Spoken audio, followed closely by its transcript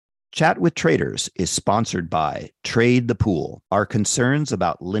Chat with Traders is sponsored by Trade the Pool. Are concerns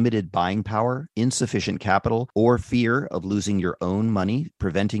about limited buying power, insufficient capital, or fear of losing your own money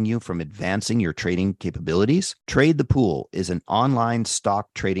preventing you from advancing your trading capabilities? Trade the Pool is an online stock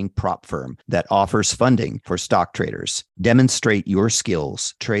trading prop firm that offers funding for stock traders. Demonstrate your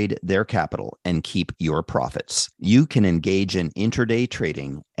skills, trade their capital, and keep your profits. You can engage in intraday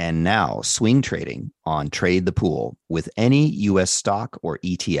trading and now swing trading on Trade the Pool with any U.S. stock or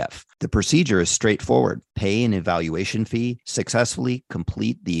ETF. The procedure is straightforward. Pay an evaluation fee, successfully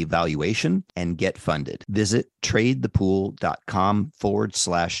complete the evaluation, and get funded. Visit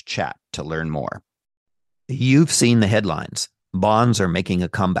tradethepool.com/chat to learn more. You've seen the headlines. Bonds are making a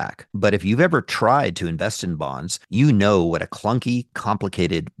comeback. But if you've ever tried to invest in bonds, you know what a clunky,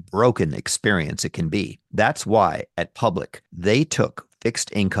 complicated, broken experience it can be. That's why at Public, they took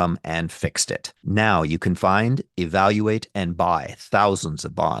fixed income and fixed it. Now you can find, evaluate, and buy thousands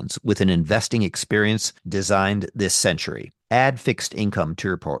of bonds with an investing experience designed this century. Add fixed income to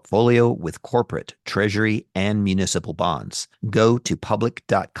your portfolio with corporate, treasury, and municipal bonds. Go to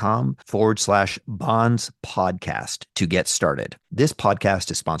public.com/bonds podcast to get started. This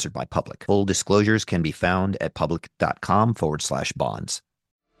podcast is sponsored by Public. Full disclosures can be found at public.com/bonds.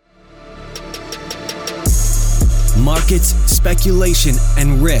 Markets, speculation,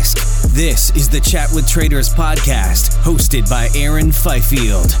 and risk. This is the Chat with Traders podcast, hosted by Aaron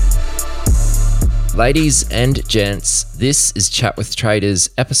Fifield. Ladies and gents, this is Chat with Traders,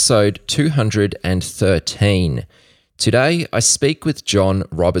 episode 213. Today, I speak with John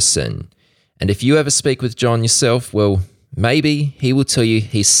Robison. And if you ever speak with John yourself, well, maybe he will tell you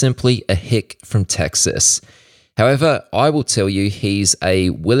he's simply a hick from Texas. However, I will tell you he's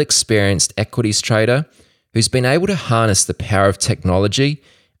a well-experienced equities trader who's been able to harness the power of technology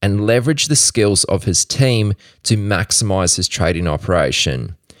and leverage the skills of his team to maximize his trading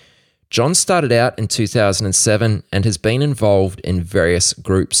operation. John started out in 2007 and has been involved in various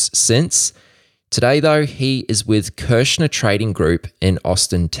groups since. Today, though, he is with Kirshner Trading Group in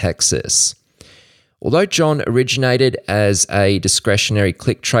Austin, Texas. Although John originated as a discretionary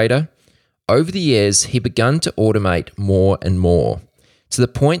click trader, over the years he began to automate more and more, to the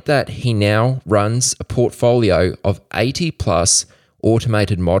point that he now runs a portfolio of 80 plus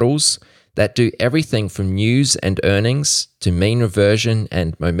automated models that do everything from news and earnings to mean reversion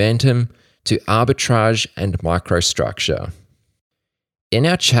and momentum to arbitrage and microstructure. In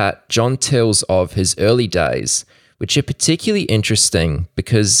our chat, John tells of his early days, which are particularly interesting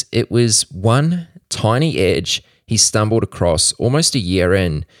because it was one tiny edge he stumbled across almost a year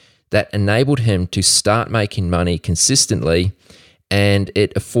in that enabled him to start making money consistently, and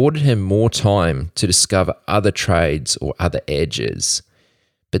it afforded him more time to discover other trades or other edges.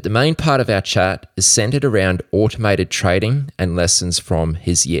 But the main part of our chat is centered around automated trading and lessons from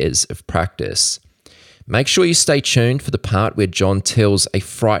his years of practice. Make sure you stay tuned for the part where John tells a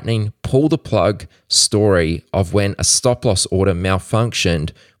frightening pull the plug story of when a stop loss order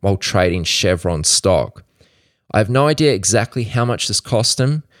malfunctioned while trading Chevron stock. I have no idea exactly how much this cost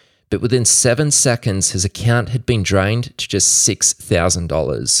him, but within 7 seconds, his account had been drained to just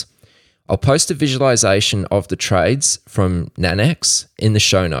 $6,000. I'll post a visualization of the trades from Nanex in the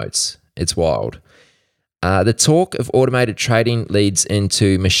show notes. It's wild. The talk of automated trading leads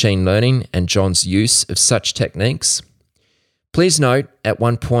into machine learning and John's use of such techniques. Please note, at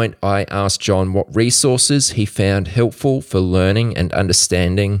one point I asked John what resources he found helpful for learning and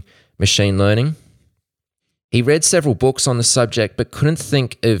understanding machine learning. He read several books on the subject but couldn't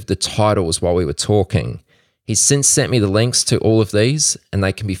think of the titles while we were talking. He's since sent me the links to all of these, and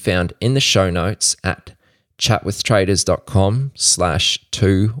they can be found in the show notes at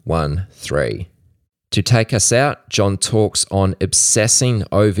chatwithtraders.com/213. To take us out, John talks on obsessing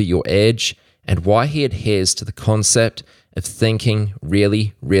over your edge and why he adheres to the concept of thinking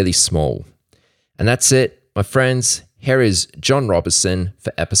really, really small. And that's it, my friends. Here is John Robison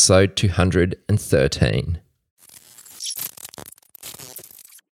for episode 213.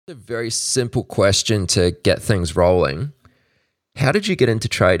 A very simple question to get things rolling. How did you get into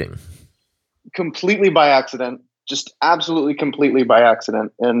trading? Completely by accident, just absolutely completely by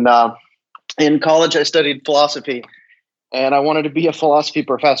accident. And in college, I studied philosophy, and I wanted to be a philosophy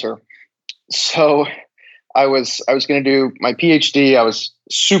professor. So I was going to do my PhD. I was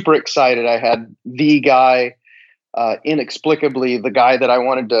super excited. I had the guy, inexplicably, the guy that I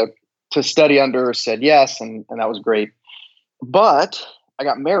wanted to study under said yes, and that was great. But I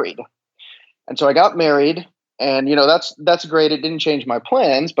got married. And so I got married, and that's great. It didn't change my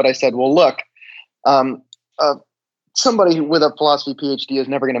plans, but I said, well, look, somebody with a philosophy PhD is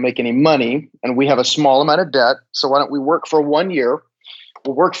never going to make any money, and we have a small amount of debt. So why don't we work for 1 year?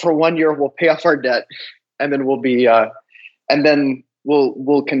 we'll work for 1 year, we'll pay off our debt, and then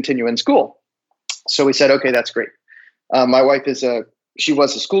we'll continue in school. So we said, okay, that's great. My wife she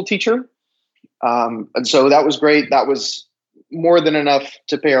was a school teacher. And so that was great. That was more than enough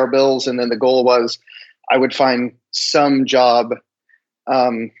to pay our bills. And then the goal was I would find some job,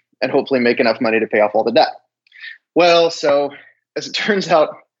 and hopefully make enough money to pay off all the debt. Well, so as it turns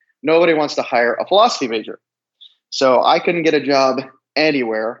out, nobody wants to hire a philosophy major. So I couldn't get a job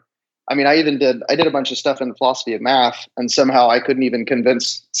anywhere. I mean, I did a bunch of stuff in philosophy and math, and somehow I couldn't even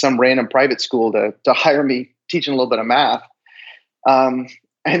convince some random private school to hire me teaching a little bit of math.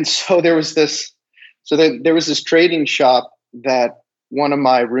 And so there was this trading shop that one of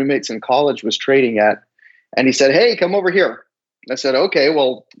my roommates in college was trading at, and he said, "Hey, come over here." I said, "Okay,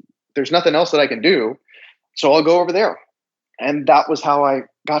 well, there's nothing else that I can do, so I'll go over there." And that was how I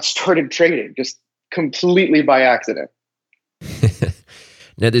got started trading, just completely by accident.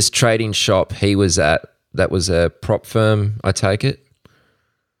 Now, this trading shop he was at, that was a prop firm, I take it?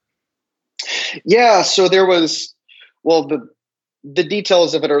 Yeah, so there was, well, the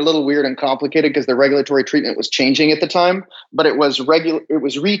details of it are a little weird and complicated because the regulatory treatment was changing at the time, but it was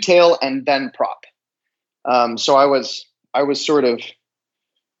retail and then prop. So I was sort of,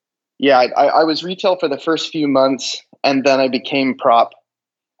 I was retail for the first few months, and then I became prop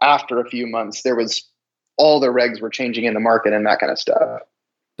after a few months. There was, all the regs were changing in the market and that kind of stuff.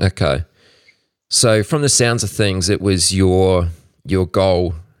 Okay. So from the sounds of things, it was your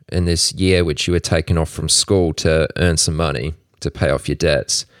goal in this year, which you were taking off from school to earn some money to pay off your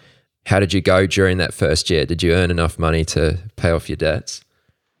debts. How did you go during that first year? Did you earn enough money to pay off your debts?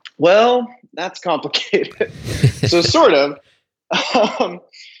 Well, that's complicated. So sort of.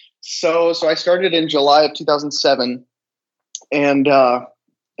 So I started in July of 2007,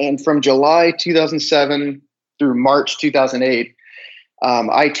 and from July 2007 through March 2008,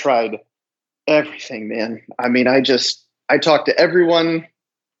 I tried everything, man. I mean, I talked to everyone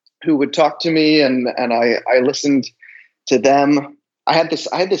who would talk to me, and I listened to them. I had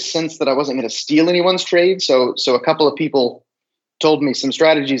this sense that I wasn't going to steal anyone's trade. So a couple of people told me some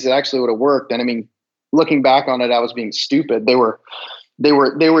strategies that actually would have worked. And I mean, looking back on it, I was being stupid. They were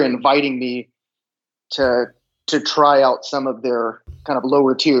inviting me to try out some of their kind of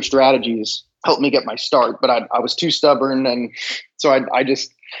lower tier strategies, help me get my start. But I was too stubborn, and so I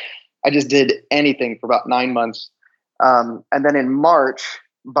just did anything for about 9 months. And then in March,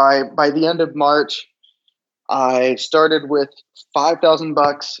 by the end of March, I started with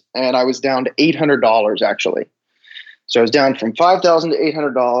 $5,000 and I was down to $800 actually. So I was down from $5,000 to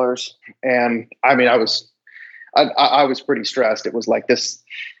 $800, and I mean, I was pretty stressed. It was like this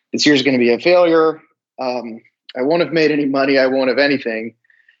year's going to be a failure. I won't have made any money. I won't have anything.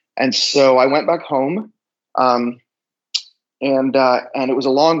 And so I went back home, and it was a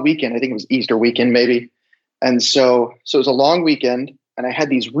long weekend. I think it was Easter weekend maybe. And so it was a long weekend, and I had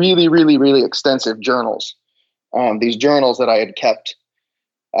these really, really, really extensive journals. These journals that I had kept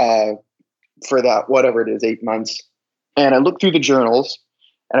for that, whatever it is, 8 months. And I looked through the journals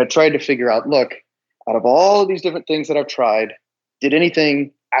and I tried to figure out, look, out of all of these different things that I've tried, did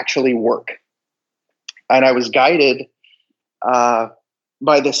anything actually work? And I was guided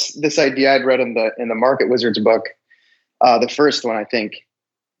by this idea I'd read in the Market Wizards book, the first one, I think.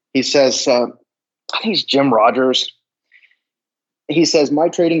 He says, I think it's Jim Rogers. He says, my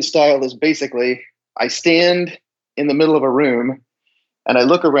trading style is basically, I stand in the middle of a room and I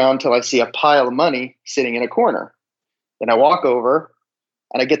look around till I see a pile of money sitting in a corner. Then I walk over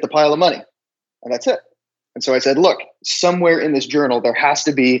and I get the pile of money, and that's it. And so I said, look, somewhere in this journal, there has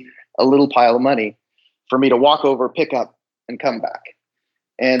to be a little pile of money for me to walk over, pick up, and come back.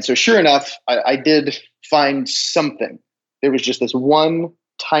 And so sure enough, I did find something. There was just this one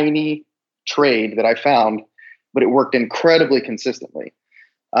tiny trade that I found, but it worked incredibly consistently.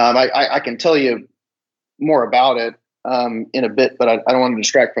 I can tell you more about it in a bit, but I don't want to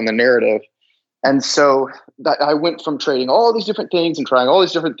distract from the narrative. And so I went from trading all these different things and trying all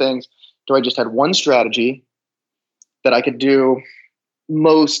these different things to I just had one strategy that I could do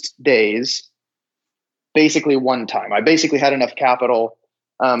most days, basically one time. I basically had enough capital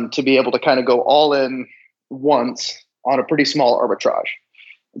to be able to kind of go all in once on a pretty small arbitrage.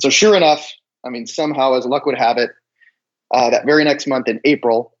 And so sure enough, I mean, somehow as luck would have it, that very next month in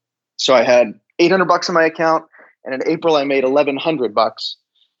April, so I had $800 in my account, and in April I made $1,100.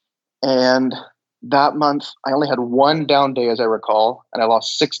 And that month I only had one down day, as I recall, and I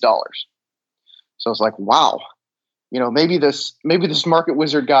lost $6. So I was like, wow, maybe this Market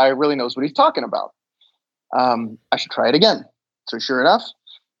Wizard guy really knows what he's talking about. I should try it again. So sure enough,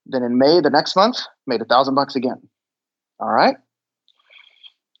 then in May, the next month, made $1,000 again. All right.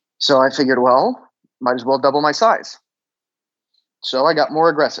 So I figured, well, might as well double my size. So I got more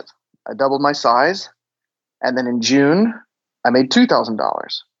aggressive. I doubled my size. And then in June, I made $2,000.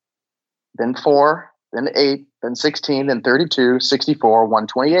 Then 4, then 8, then 16, then 32, 64,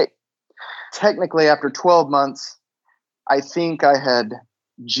 128. Technically, after 12 months, I think I had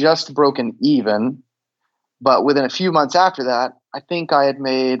just broken even. But within a few months after that, I think I had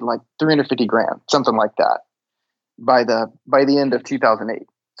made like 350 grand, something like that, by the end of 2008.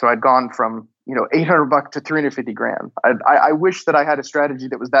 So I'd gone from, $800 to 350 grand. I wish that I had a strategy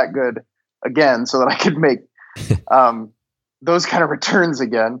that was that good again, so that I could make those kind of returns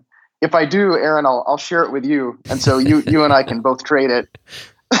again. If I do, Aaron, I'll share it with you, and so you and I can both trade it.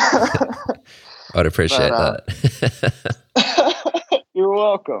 I'd appreciate that. You're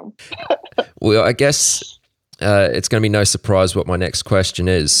welcome. Well, I guess it's going to be no surprise what my next question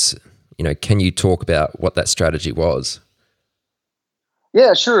is. Can you talk about what that strategy was?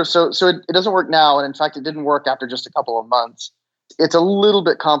 Yeah, sure. So it doesn't work now, and in fact, it didn't work after just a couple of months. It's a little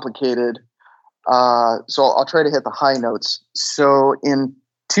bit complicated. So I'll try to hit the high notes. So in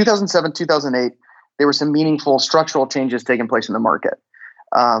 2007, 2008, there were some meaningful structural changes taking place in the market.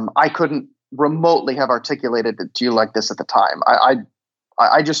 I couldn't remotely have articulated it to you like this at the time.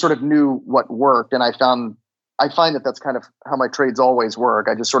 I just sort of knew what worked, and I find that that's kind of how my trades always work.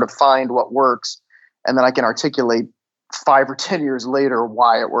 I just sort of find what works, and then I can articulate 5 or 10 years later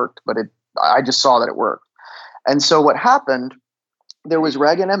why it worked, but I just saw that it worked. And so what happened, there was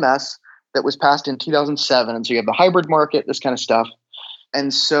Reg NMS that was passed in 2007. And so you have the hybrid market, this kind of stuff.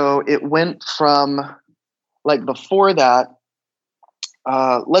 And so it went from, like, before that,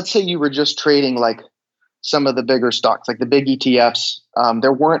 let's say you were just trading like some of the bigger stocks, like the big ETFs.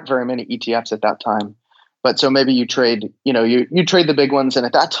 There weren't very many ETFs at that time. But so maybe you trade, you trade the big ones. And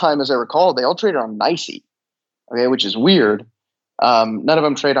at that time, as I recall, they all traded on NYSE, okay, which is weird. None of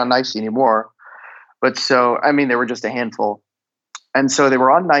them trade on NYSE anymore. But so, there were just a handful. And so they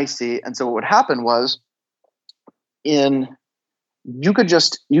were on NYSE. And so what would happen was you could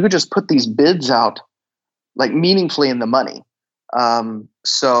just put these bids out like meaningfully in the money.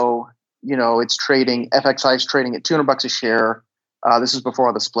 So, it's trading, FXI is trading at $200 a share. This is before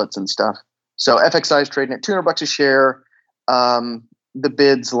all the splits and stuff. So FXI is trading at $200 a share. The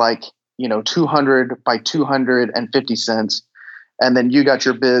bid's like, 200 by 250 cents. And then you got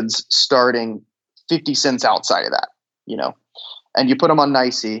your bids starting 50 cents outside of that, and you put them on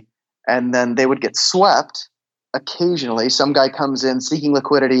NYSE, and then they would get swept occasionally. Some guy comes in seeking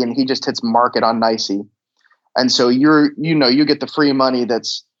liquidity and he just hits market on NYSE. And so you get the free money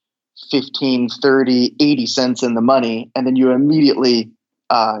that's 15, 30, 80 cents in the money, and then you immediately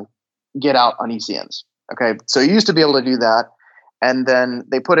get out on ECNs. Okay. So you used to be able to do that. And then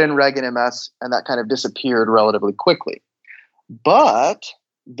they put in Reg NMS, and that kind of disappeared relatively quickly. But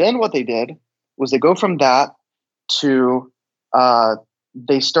then what they did was they go from that to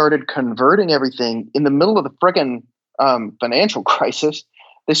they started converting everything in the middle of the frickin' financial crisis.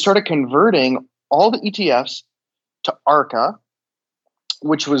 They started converting all the ETFs to ARCA,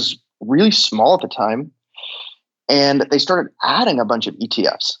 which was really small at the time. And they started adding a bunch of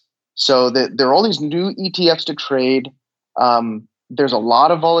ETFs. So there are all these new ETFs to trade. There's a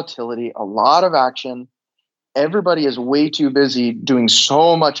lot of volatility, a lot of action. Everybody is way too busy doing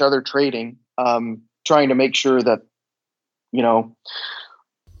so much other trading, trying to make sure that,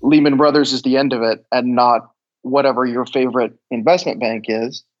 Lehman Brothers is the end of it and not whatever your favorite investment bank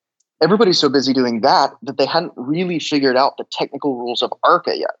is. Everybody's so busy doing that they hadn't really figured out the technical rules of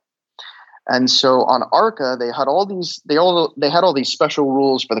ARCA yet. And so on ARCA, they had all these special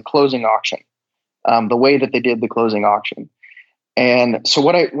rules for the closing auction, the way that they did the closing auction. And so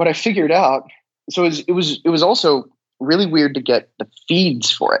what I figured out, so it was also really weird to get the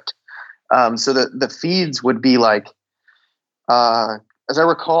feeds for it. So the feeds would be like, as I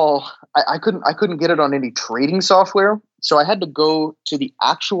recall, I couldn't get it on any trading software. So I had to go to the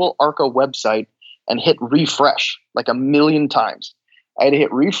actual ARCA website and hit refresh like 1,000,000 times. I had to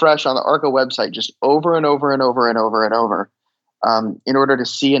hit refresh on the ARCA website just over and over and over and over and over in order to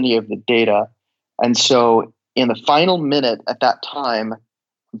see any of the data. And so in the final minute at that time,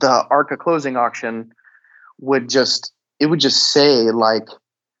 the ARCA closing auction would just say like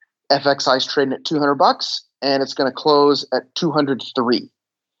FXI is trading at $200 and it's going to close at 203.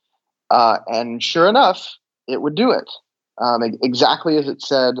 And sure enough, it would do it exactly as it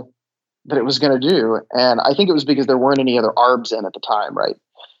said that it was going to do. And I think it was because there weren't any other ARBs in at the time, right?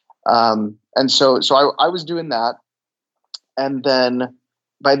 And so I was doing that. And then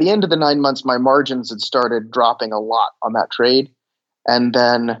by the end of the 9 months, my margins had started dropping a lot on that trade. And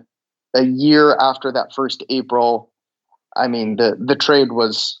then a year after that first April, the trade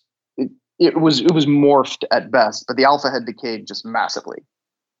was it was morphed at best, but the alpha had decayed just massively.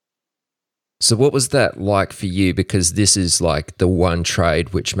 So what was that like for you? Because this is like the one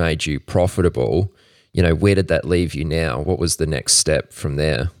trade which made you profitable. You know, where did that leave you now? What was the next step from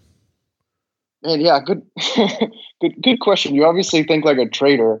there? Man, yeah, good, good question. You obviously think like a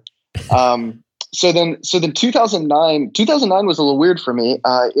trader. So then 2009 was a little weird for me.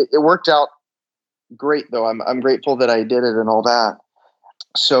 It worked out great though. I'm grateful that I did it and all that.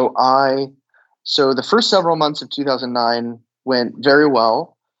 So the first several months of 2009 went very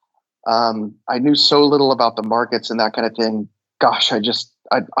well. I knew so little about the markets and that kind of thing. Gosh,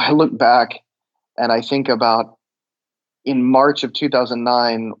 I look back and I think about in March of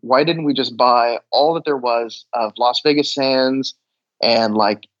 2009, why didn't we just buy all that there was of Las Vegas Sands and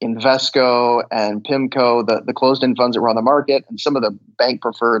like Invesco and PIMCO, the closed-end funds that were on the market, and some of the bank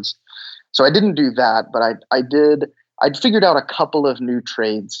preferreds. So I didn't do that, but I'd figured out a couple of new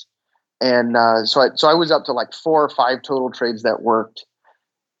trades. And so I was up to like 4 or 5 total trades that worked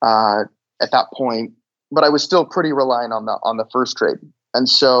at that point, but I was still pretty reliant on the first trade. And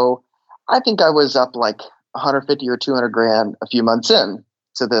so I think I was up like 150 or 200 grand a few months in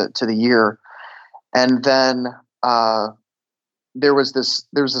to the year. And then there was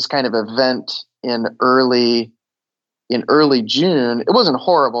this kind of event in early June. It wasn't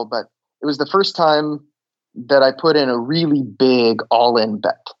horrible, but it was the first time that I put in a really big all-in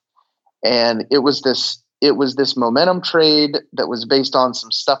bet. And it was this momentum trade that was based on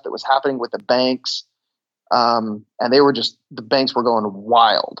some stuff that was happening with the banks. And the banks were going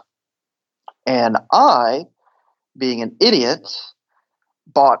wild. And I, being an idiot,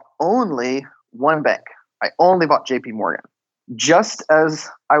 bought only one bank. I only bought JP Morgan. Just as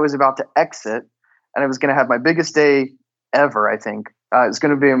I was about to exit, and I was going to have my biggest day ever, I think. It was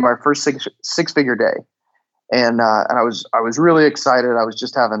going to be my first six-figure day. And I was really excited. I was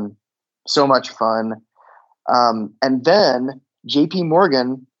just having so much fun. And then JP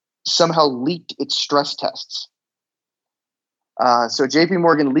Morgan somehow leaked its stress tests. So JP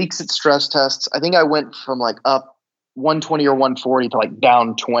Morgan leaks its stress tests. I think I went from like up 120 or 140 to like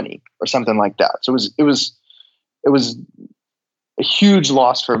down 20 or something like that. So it was a huge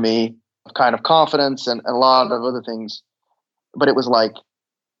loss for me of kind of confidence and a lot of other things. But it was like,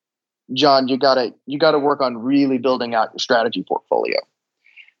 John, you gotta work on really building out your strategy portfolio.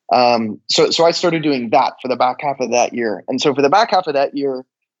 So I started doing that for the back half of that year. And so for the back half of that year,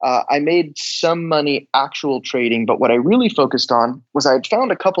 I made some money actual trading, but what I really focused on was I had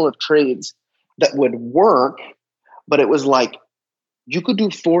found a couple of trades that would work, but it was like you could do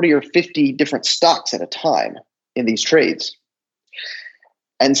 40 or 50 different stocks at a time in these trades.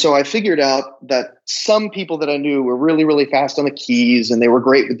 And so I figured out that some people that I knew were really, really fast on the keys and they were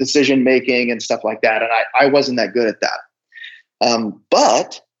great with decision making and stuff like that. And I wasn't that good at that.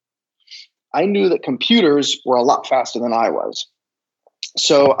 But I knew that computers were a lot faster than I was.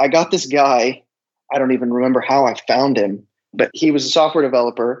 So I got this guy, I don't even remember how I found him, but he was a software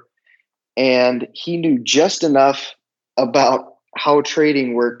developer and he knew just enough about how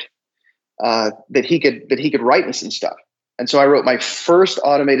trading worked that he could write me some stuff. And so I wrote my first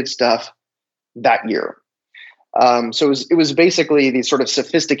automated stuff that year. So it was basically these sort of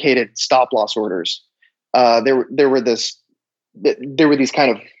sophisticated stop loss orders. There were these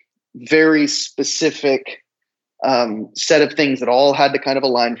kind of very specific set of things that all had to kind of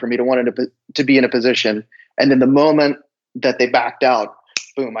align for me to want to be in a position. And then the moment that they backed out,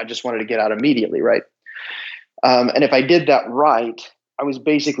 boom, I just wanted to get out immediately, right? And if I did that right, I was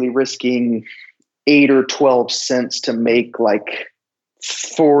basically risking 8 or 12 cents to make like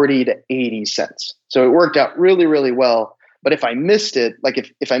 40 to 80 cents. So it worked out really, really well. But if I missed it, like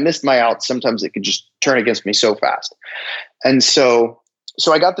if I missed my out, sometimes it could just turn against me so fast. And so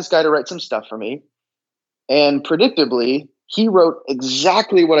I got this guy to write some stuff for me. And predictably, he wrote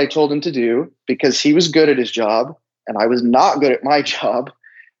exactly what I told him to do because he was good at his job and I was not good at my job.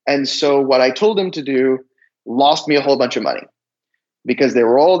 And so what I told him to do lost me a whole bunch of money because there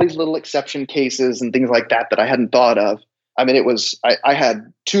were all these little exception cases and things like that I hadn't thought of. I mean, I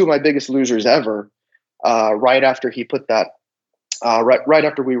had 2 of my biggest losers ever right after he put that, right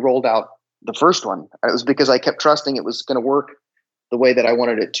after we rolled out the first one. It was because I kept trusting it was going to work the way that I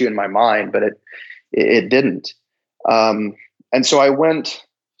wanted it to in my mind, but it didn't. And so I went,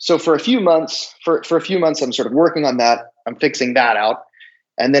 so for a few months, I'm sort of working on that. I'm fixing that out.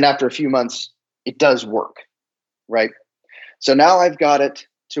 And then after a few months, it does work, right? So now I've got it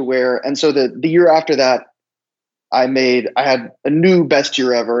to where, and so the year after that, I had a new best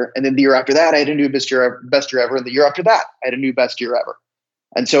year ever. And then the year after that, I had a new best year ever. And the year after that, I had a new best year ever.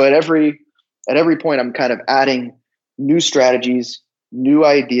 And so at every point, I'm kind of adding new strategies, new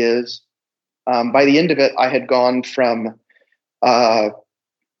ideas, By the end of it, I had gone from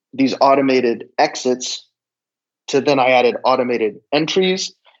these automated exits to then I added automated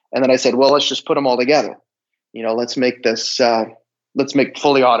entries. And then I said, well, let's just put them all together. Let's make this, let's make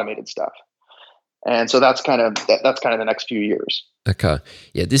fully automated stuff. And so that's kind of the next few years. Okay.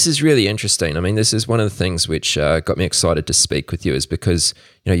 Yeah, this is really interesting. I mean, this is one of the things which got me excited to speak with you, is because,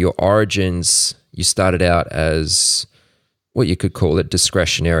 your origins, you started out as what you could call a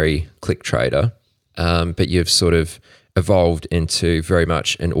discretionary click trader, but you've sort of evolved into very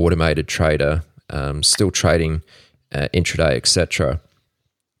much an automated trader, still trading intraday, etc.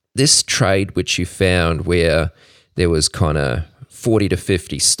 This trade which you found where there was kind of 40 to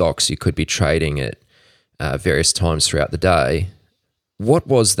 50 stocks you could be trading at various times throughout the day, what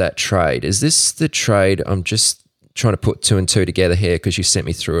was that trade? Is this the trade? I'm just trying to put two and two together here because you sent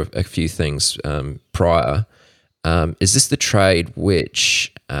me through a few things prior. Is this the trade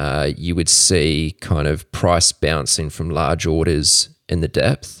which you would see kind of price bouncing from large orders in the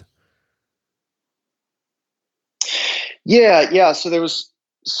depth? Yeah.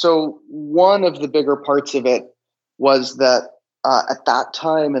 So one of the bigger parts of it was that at that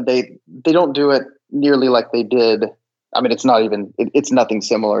time, and they don't do it nearly like they did. I mean, it's nothing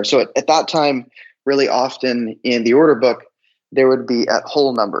similar. So at that time, really often in the order book, there would be at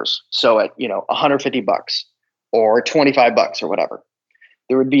whole numbers. So at, $150 or $25 or whatever,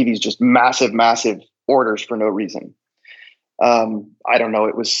 there would be these just massive orders for no reason. I don't know.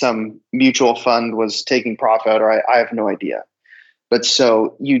 It was some mutual fund was taking profit, or I have no idea. But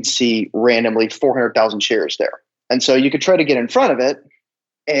so you'd see randomly 400,000 shares there. And so you could try to get in front of it.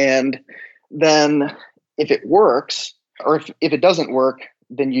 And then if it works, or if it doesn't work,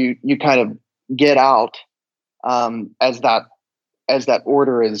 then you kind of get out as that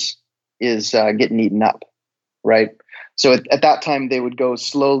order is getting eaten up, right? So at that time, they would go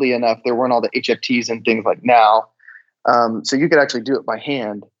slowly enough. There weren't all the HFTs and things like now. So you could actually do it by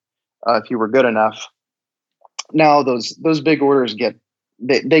hand if you were good enough. Now those big orders get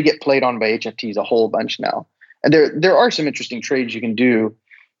played on by HFTs a whole bunch now. And there are some interesting trades you can do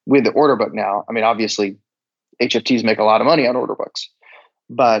with the order book now. I mean, obviously, HFTs make a lot of money on order books,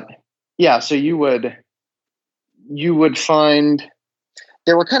 but yeah. So you would find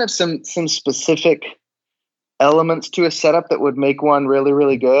there were kind of some specific elements to a setup that would make one really,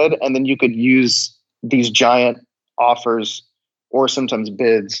 really good, and then you could use these giant offers or sometimes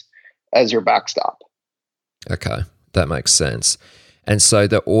bids as your backstop. Okay, that makes sense. And so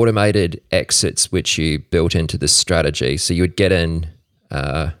the automated exits which you built into the strategy, so you would get in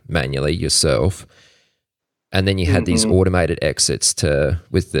manually yourself, and then you had these automated exits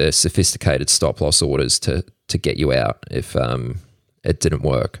with the sophisticated stop loss orders to get you out if it didn't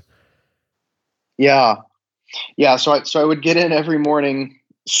work. Yeah. So I would get in every morning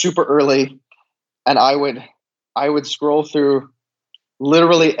super early, and I would scroll through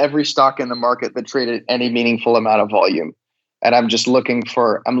literally every stock in the market that traded any meaningful amount of volume. And I'm just looking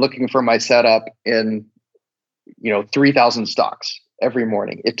for my setup in, 3,000 stocks every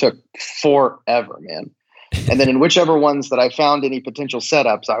morning. It took forever, man. And then in whichever ones that I found any potential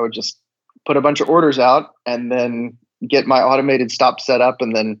setups, I would just put a bunch of orders out and then get my automated stop set up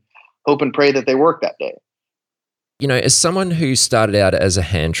and then hope and pray that they work that day. As someone who started out as a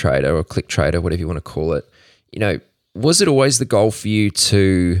hand trader or click trader, whatever you want to call it, was it always the goal for you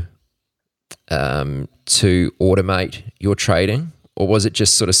to automate your trading, or was it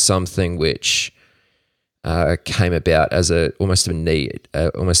just sort of something which came about as almost a need,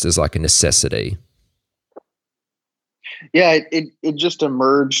 almost as like a necessity? Yeah, it just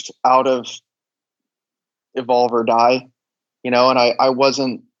emerged out of evolve or die, and I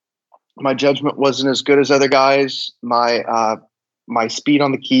wasn't. My judgment wasn't as good as other guys. My speed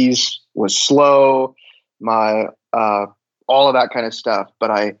on the keys was slow. My all of that kind of stuff,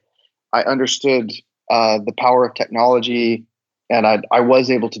 but I understood the power of technology, and I was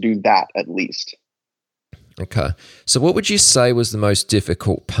able to do that at least. Okay. So what would you say was the most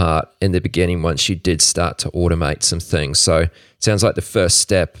difficult part in the beginning once you did start to automate some things? So it sounds like the first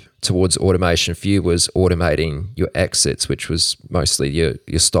step towards automation for you was automating your exits, which was mostly your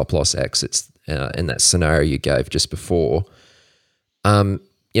stop loss exits in that scenario you gave just before.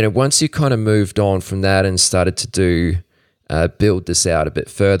 Once you kind of moved on from that and started to do build this out a bit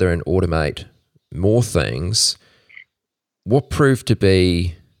further and automate more things, what proved to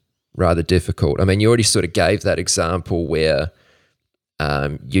be rather difficult? I mean, you already sort of gave that example where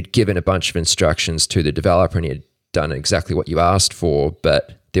you'd given a bunch of instructions to the developer and he'd done exactly what you asked for,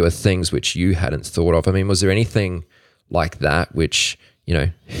 but there were things which you hadn't thought of. I mean, was there anything like that which,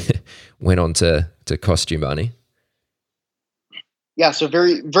 went on to cost you money? Yeah. So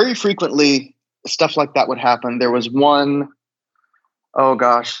very, very frequently stuff like that would happen. There was one, oh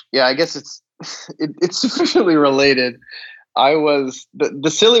gosh. Yeah, I guess it's sufficiently related.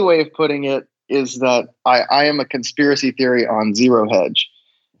 The silly way of putting it is that I am a conspiracy theory on zero hedge.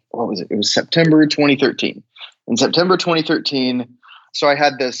 What was it? It was September 2013. In September 2013, so I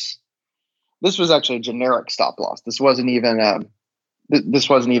had this was actually a generic stop loss. This wasn't even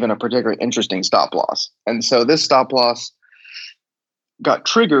a particularly interesting stop loss. And so this stop loss got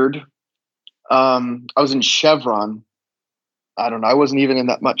triggered. I was in Chevron. I don't know. I wasn't even in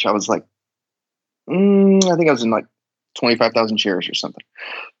that much. I was like, I think I was in like 25,000 shares or something.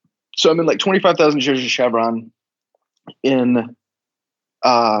 So I'm in like 25,000 shares of Chevron in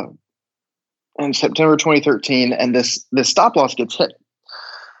September 2013, and this stop loss gets hit.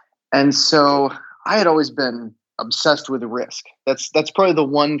 And so I had always been obsessed with risk. That's probably the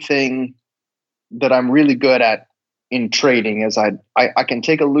one thing that I'm really good at in trading is I can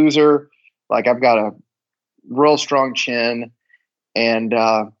take a loser. Like I've got a real strong chin, and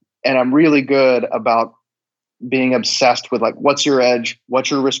I'm really good about being obsessed with like, what's your edge?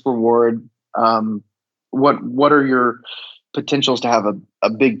 What's your risk reward? What are your potentials to have a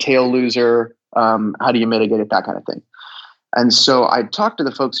big tail loser? How do you mitigate it? That kind of thing. And so I talked to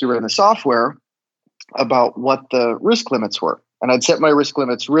the folks who ran the software about what the risk limits were. And I'd set my risk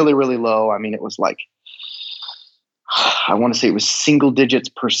limits really, really low. I mean, it was like, I want to say it was single digits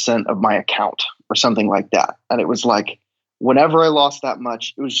 % of my account or something like that. And it was like, whenever I lost that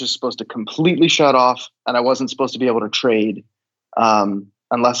much, it was just supposed to completely shut off, and I wasn't supposed to be able to trade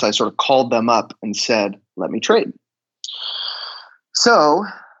unless I sort of called them up and said, let me trade. So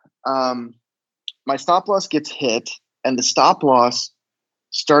my stop loss gets hit, and the stop loss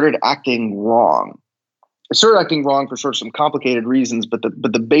started acting wrong. It started acting wrong for sort of some complicated reasons, but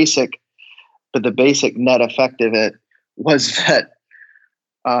the basic net effect of it was that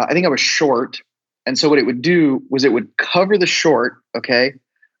I think I was short. And so what it would do was it would cover the short, okay,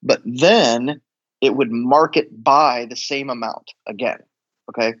 but then it would market buy the same amount again,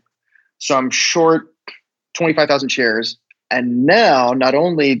 okay? So I'm short 25,000 shares, and now not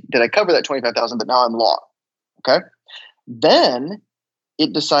only did I cover that 25,000, but now I'm long, okay? Then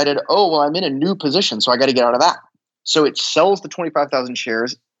it decided, oh, well, I'm in a new position, so I got to get out of that. So it sells the 25,000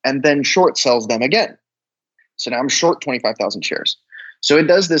 shares and then short sells them again. So now I'm short 25,000 shares. So it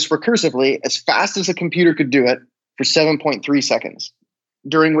does this recursively as fast as a computer could do it for 7.3 seconds,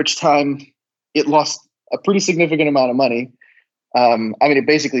 during which time it lost a pretty significant amount of money. I mean, it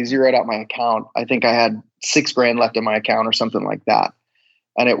basically zeroed out my account. I think I had $6,000 left in my account or something like that.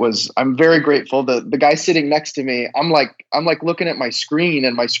 And I'm very grateful. The guy sitting next to me, I'm like looking at my screen,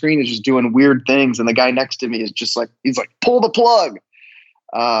 and my screen is just doing weird things. And the guy next to me is just like, he's like, pull the plug.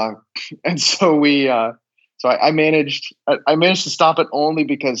 And so I managed to stop it only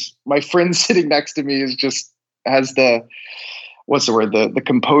because my friend sitting next to me has the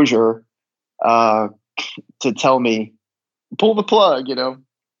composure to tell me, pull the plug, you know?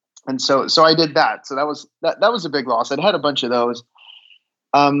 And so I did that. So that was a big loss. I'd had a bunch of those.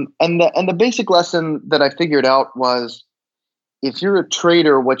 And the basic lesson that I figured out was, if you're a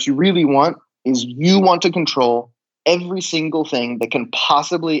trader, what you really want is you want to control every single thing that can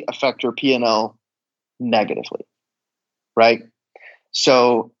possibly affect your P&L negatively, right?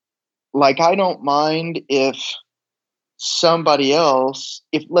 So like, I don't mind if somebody else,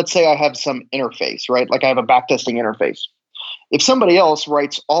 if let's say I have some interface, right? Like I have a backtesting interface. If somebody else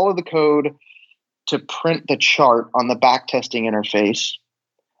writes all of the code to print the chart on the backtesting interface,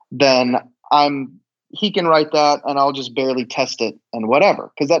 then he can write that and I'll just barely test it and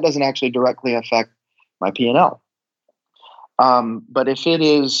whatever, because that doesn't actually directly affect my P&L. But if it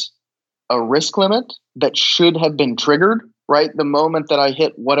is a risk limit that should have been triggered, right? The moment that I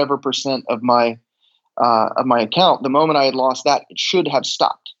hit whatever % of my account, the moment I had lost that, it should have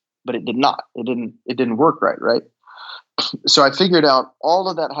stopped, but it did not. It didn't work right? So I figured out all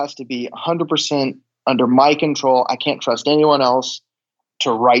of that has to be 100% under my control. I can't trust anyone else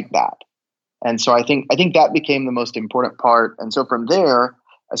to write that. And so I think that became the most important part. And so from there,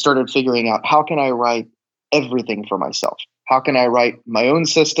 I started figuring out, how can I write everything for myself? How can I write my own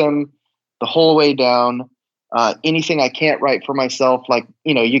system the whole way down? Anything I can't write for myself, like,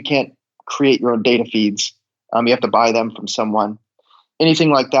 you can't create your own data feeds. You have to buy them from someone.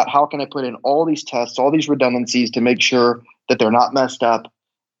 Anything like that, how can I put in all these tests, all these redundancies to make sure that they're not messed up,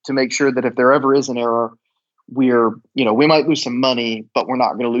 to make sure that if there ever is an error, we might lose some money, but we're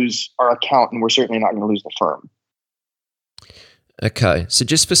not going to lose our account, and we're certainly not going to lose the firm. Okay, so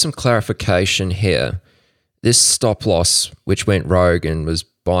just for some clarification here, this stop loss, which went rogue and was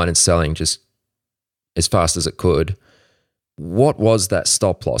buying and selling just as fast as it could, what was that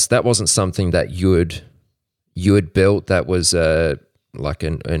stop loss? That wasn't something that you had built. That was like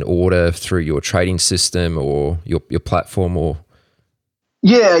an order through your trading system or your platform, or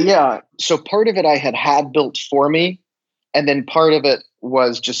Yeah. So part of it I had built for me, and then part of it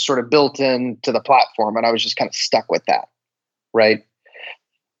was just sort of built into the platform, and I was just kind of stuck with that, right?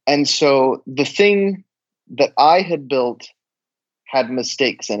 And so the thing that I had built had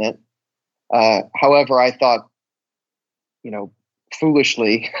mistakes in it. However, I thought,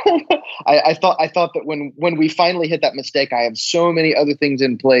 foolishly, I thought that when we finally hit that mistake, I have so many other things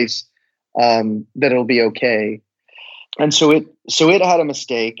in place that it'll be okay. And so it had a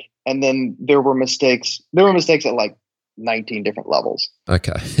mistake, and then there were mistakes. There were mistakes at like 19 different levels.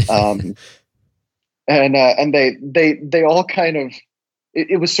 Okay. And they all kind of,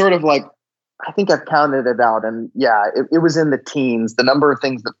 it was sort of like, I think I've counted it out, and yeah, it was in the teens, the number of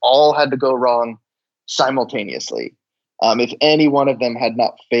things that all had to go wrong simultaneously. If any one of them had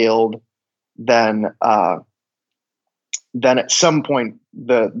not failed, then at some point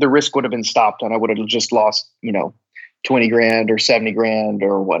the risk would have been stopped, and I would have just lost, 20 grand or 70 grand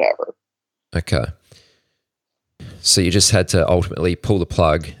or whatever. Okay. So you just had to ultimately pull the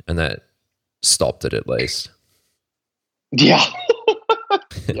plug, and that stopped it at least. Yeah.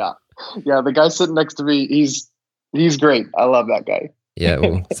 Yeah. The guy sitting next to me, he's great. I love that guy. Yeah.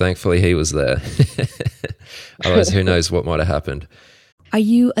 Well, thankfully he was there. Otherwise, who knows what might have happened. Are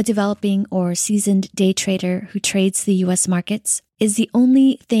you a developing or seasoned day trader who trades the U.S. markets? Is the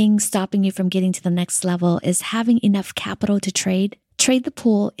only thing stopping you from getting to the next level is having enough capital to trade? Trade the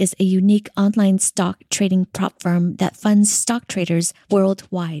Pool is a unique online stock trading prop firm that funds stock traders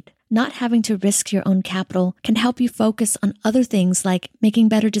worldwide. Not having to risk your own capital can help you focus on other things like making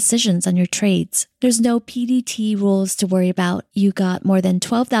better decisions on your trades. There's no PDT rules to worry about. You got more than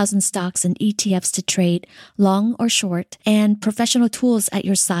 12,000 stocks and ETFs to trade, long or short, and professional tools at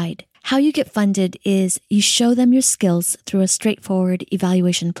your side. How you get funded is you show them your skills through a straightforward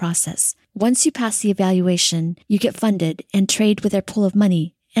evaluation process. Once you pass the evaluation, you get funded and trade with their pool of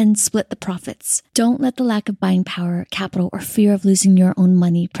money and split the profits. Don't let the lack of buying power, capital, or fear of losing your own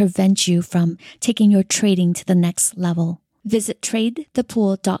money prevent you from taking your trading to the next level. Visit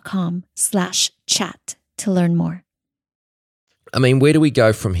tradethepool.com/chat to learn more. I mean, where do we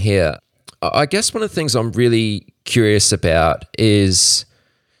go from here? I guess one of the things I'm really curious about is,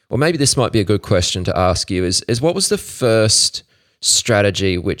 or maybe this might be a good question to ask you, is what was the first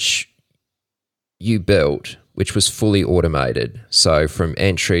strategy which you built, which was fully automated? So from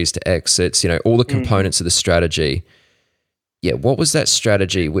entries to exits, all the components of the strategy. Yeah, what was that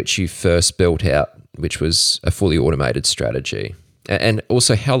strategy which you first built out, which was a fully automated strategy? And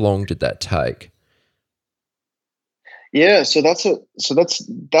also, how long did that take? Yeah, it's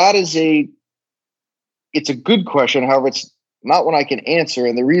a good question. However, it's not one I can answer.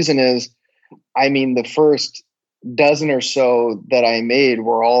 And the reason is, the first dozen or so that I made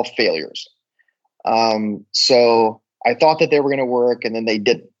were all failures. So I thought that they were going to work, and then they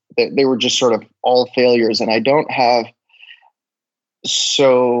didn't. They were just sort of all failures. And I don't have,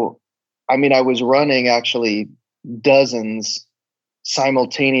 I was running actually dozens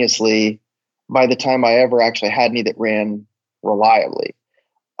simultaneously by the time I ever actually had any that ran reliably.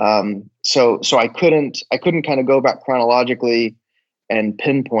 So I couldn't kind of go back chronologically and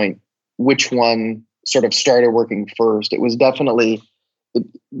pinpoint which one sort of started working first. It was definitely,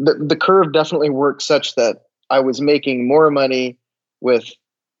 the curve definitely worked such that I was making more money with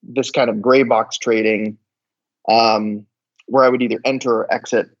this kind of gray box trading, where I would either enter or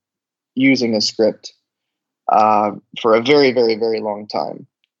exit using a script for a very, very, very long time.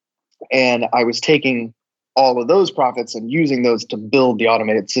 And I was taking all of those profits and using those to build the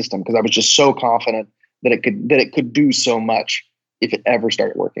automated system, because I was just so confident that it could do so much if it ever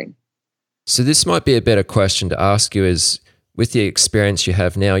started working. So this might be a better question to ask you is, with the experience you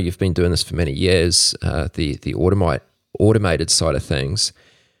have now, you've been doing this for many years, the automated side of things.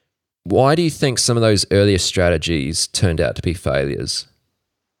 Why do you think some of those earlier strategies turned out to be failures?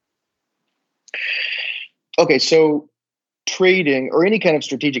 Okay, so trading or any kind of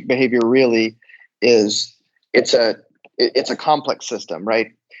strategic behavior really is it's a complex system,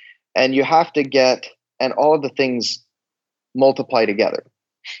 right? And you have to get, and all of the things multiply together.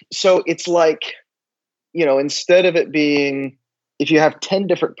 So it's like, instead of it being, if you have 10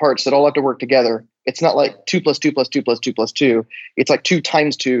 different parts that all have to work together, it's not like 2 + 2 + 2 + 2 + 2. It's like 2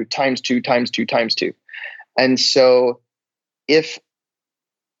 × 2 × 2 × 2 × 2. And so if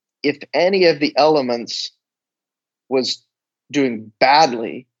any of the elements was doing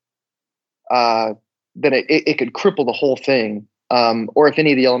badly, then it could cripple the whole thing. Or if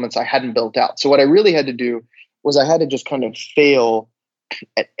any of the elements I hadn't built out. So what I really had to do was I had to just kind of fail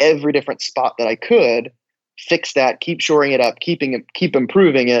at every different spot that I could, fix that, keep shoring it up, keep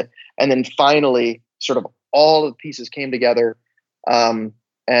improving it, and then finally, sort of all of the pieces came together and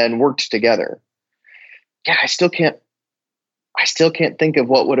worked together. Yeah, I still can't think of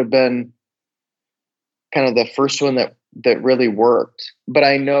what would have been kind of the first one that really worked. But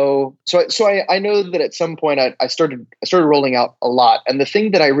I know, so I know that at some point I started rolling out a lot. And the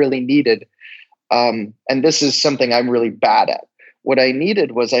thing that I really needed, and this is something I'm really bad at, what I needed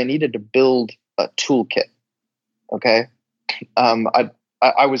to build a toolkit. Okay. I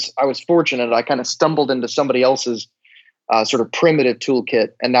was fortunate. I kind of stumbled into somebody else's sort of primitive toolkit.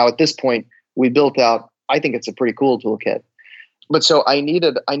 And now at this point we built out, I think it's a pretty cool toolkit. But so I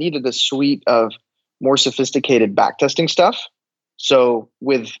needed a suite of more sophisticated backtesting stuff. So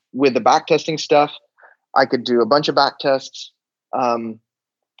with the backtesting stuff, I could do a bunch of backtests.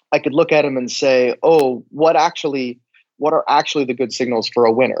 I could look at them and say, oh, what are actually the good signals for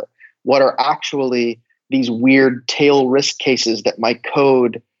a winner? What are actually these weird tail risk cases that my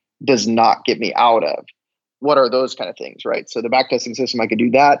code does not get me out of? What are those kind of things, right? So the backtesting system, I could do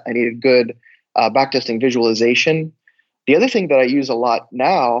that. I needed good backtesting visualization. The other thing that I use a lot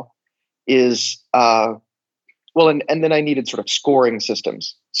now is, and then I needed sort of scoring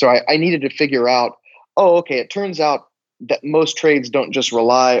systems. So I needed to figure out, okay, it turns out that most trades don't just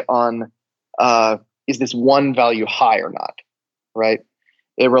rely on, is this one value high or not, right?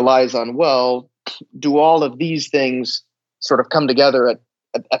 It relies on, well, do all of these things sort of come together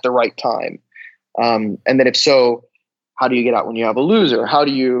at the right time? And then if so, how do you get out when you have a loser? How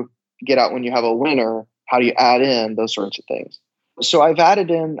do you get out when you have a winner? How do you add in those sorts of things? So I've got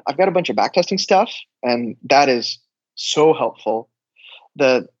a bunch of backtesting stuff, and that is so helpful.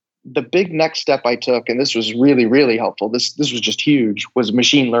 The big next step I took, and this was really, really helpful, this was just huge, was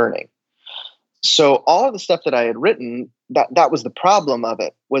machine learning. So all of the stuff that I had written, that was the problem of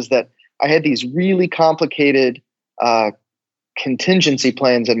it, was that I had these really complicated contingency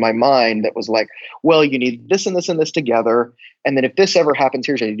plans in my mind that was like, well, you need this and this and this together. And then if this ever happens,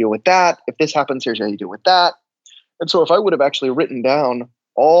 here's how you deal with that. If this happens, here's how you deal with that. And so if I would have actually written down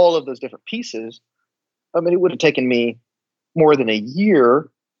all of those different pieces, I mean, it would have taken me more than a year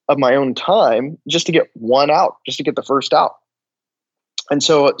of my own time just to get one out, just to get the first out. And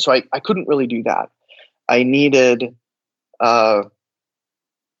so I couldn't really do that. I needed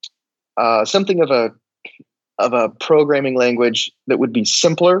something of a programming language that would be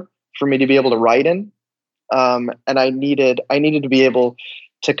simpler for me to be able to write in. And I needed to be able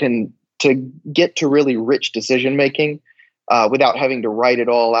to get to really rich decision making without having to write it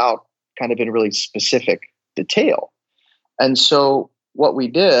all out kind of in really specific detail. And so what we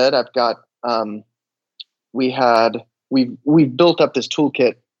did, we've built up this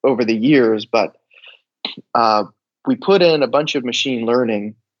toolkit over the years, but we put in a bunch of machine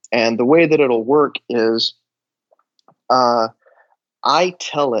learning, and the way that it'll work is I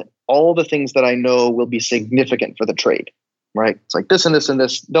tell it all the things that I know will be significant for the trade, right? It's like this and this and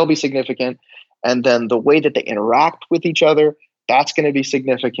this, they'll be significant. And then the way that they interact with each other, that's going to be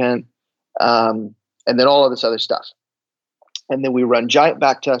significant. And then all of this other stuff. And then we run giant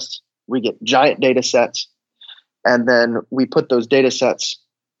backtests. We get giant data sets. And then we put those data sets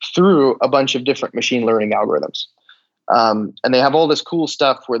through a bunch of different machine learning algorithms. And they have all this cool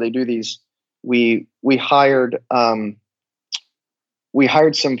stuff where they do these. We hired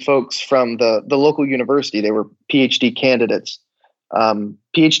some folks from the local university. They were PhD candidates.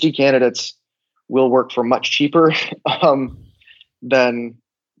 PhD candidates will work for much cheaper than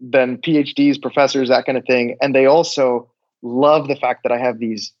PhDs, professors, that kind of thing. And they also love the fact that I have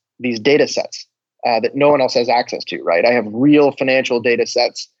these data sets that no one else has access to, right? I have real financial data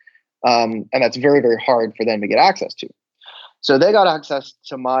sets, and that's very, very hard for them to get access to. So they got access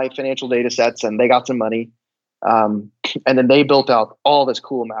to my financial data sets, and they got some money. And then they built out all this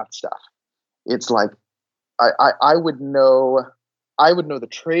cool math stuff. It's like I would know the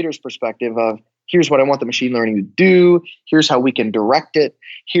trader's perspective of, here's what I want the machine learning to do. Here's how we can direct it.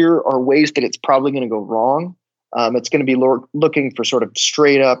 Here are ways that it's probably going to go wrong. It's going to be looking for sort of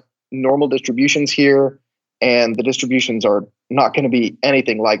straight up normal distributions here. And the distributions are not going to be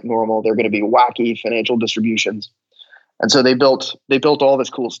anything like normal. They're going to be wacky financial distributions. And so they built all this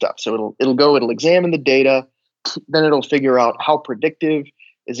cool stuff. So it'll examine the data. Then it'll figure out how predictive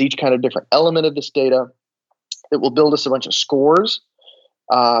is each kind of different element of this data. It will build us a bunch of scores.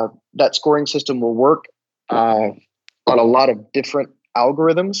 That scoring system will work on a lot of different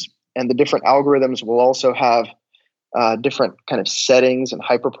algorithms, and the different algorithms will also have different kind of settings and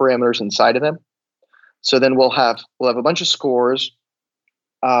hyperparameters inside of them. So then we'll have a bunch of scores,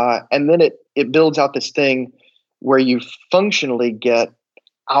 and then it builds out this thing where you functionally get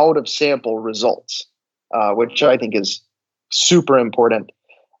out of sample results, which I think is super important.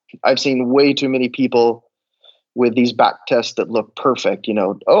 I've seen way too many people with these back tests that look perfect.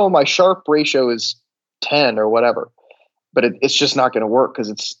 Oh, my Sharpe ratio is 10 or whatever, but it's just not going to work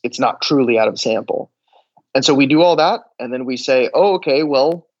because it's not truly out of sample. And so we do all that, and then we say, oh, okay,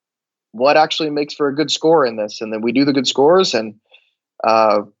 well, what actually makes for a good score in this? And then we do the good scores, and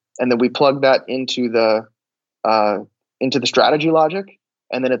then we plug that into the strategy logic,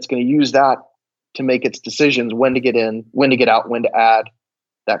 and then it's going to use that to make its decisions when to get in, when to get out, when to add,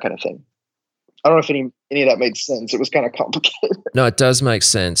 that kind of thing. I don't know if any of that made sense. It was kind of complicated. No, it does make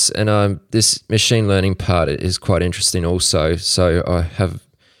sense. And this machine learning part is quite interesting also. So I have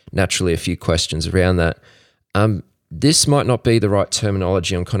naturally a few questions around that. This might not be the right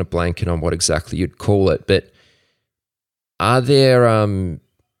terminology. I'm kind of blanking on what exactly you'd call it, but are there,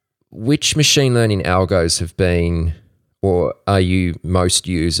 which machine learning algos have been, or are you most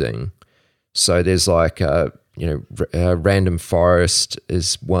using? So there's like, random forest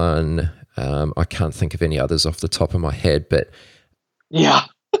is one. I can't think of any others off the top of my head, but yeah.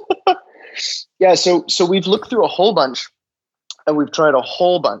 Yeah. So we've looked through a whole bunch, and we've tried a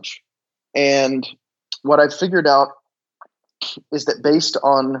whole bunch. And what I've figured out is that based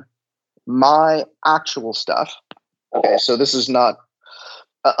on my actual stuff, okay, so this is not,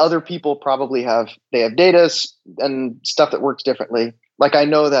 other people probably have data and stuff that works differently. Like I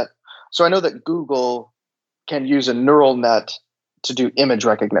know that Google can use a neural net to do image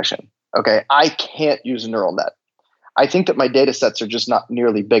recognition. Okay, I can't use a neural net. I think that my data sets are just not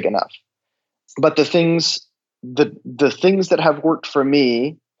nearly big enough. But the things that have worked for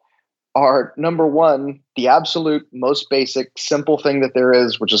me are, number one, the absolute most basic, simple thing that there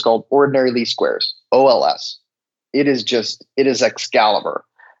is, which is called ordinary least squares, OLS. It is Excalibur.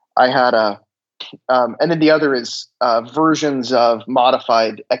 I had and then the other is versions of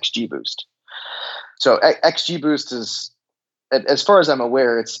modified XGBoost. So XGBoost is, as far as I'm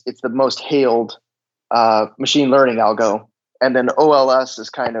aware, it's the most hailed machine learning algo, and then OLS is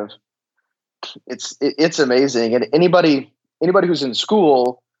kind of it's amazing. And anybody who's in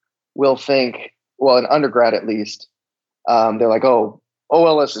school will think, well, in undergrad at least, they're like, oh,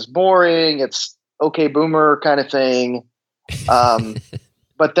 OLS is boring. It's okay, boomer kind of thing.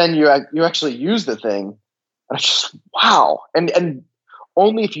 But then you actually use the thing, and it's just wow. And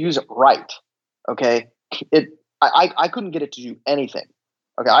only if you use it right. Okay, I couldn't get it to do anything.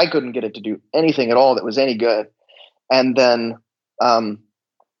 Okay, I couldn't get it to do anything at all that was any good. And then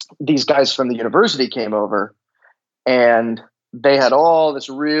these guys from the university came over, and they had all this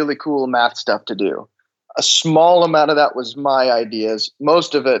really cool math stuff to do. A small amount of that was my ideas.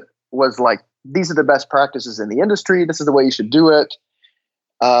 Most of it was like, these are the best practices in the industry. This is the way you should do it.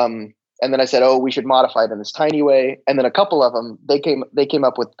 And then I said, oh, we should modify it in this tiny way. And then a couple of them, they came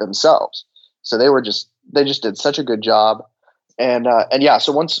up with themselves. So they just did such a good job. And yeah,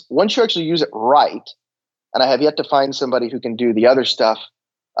 so once you actually use it right, and I have yet to find somebody who can do the other stuff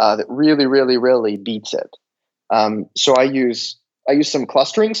that really, really, really beats it. So I use some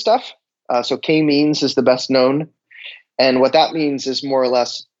clustering stuff. So k-means is the best known. And what that means is more or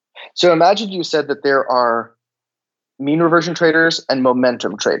less, so imagine you said that there are mean reversion traders and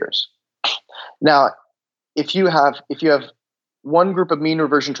momentum traders. Now, if you have one group of mean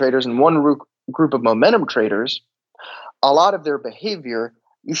reversion traders and one group of momentum traders, a lot of their behavior,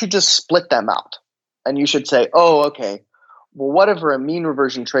 you should just split them out. And you should say, oh, okay, well, whatever a mean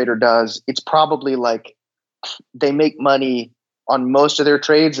reversion trader does, it's probably like they make money on most of their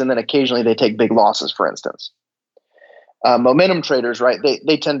trades, and then occasionally they take big losses, for instance. Momentum traders, right,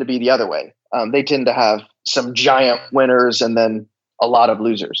 they tend to be the other way. They tend to have some giant winners and then a lot of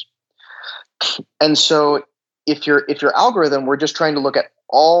losers. And so if your algorithm were just trying to look at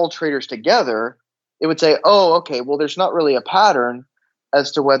all traders together, it would say, oh, okay, well, there's not really a pattern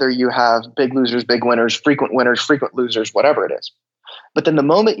as to whether you have big losers, big winners, frequent losers, whatever it is. But then the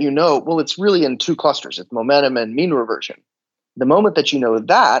moment you know, well, it's really in two clusters, it's momentum and mean reversion. The moment that you know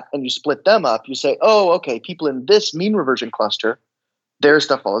that and you split them up, you say, oh, okay, people in this mean reversion cluster, their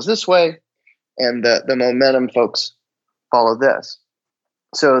stuff follows this way, and the momentum folks follow this.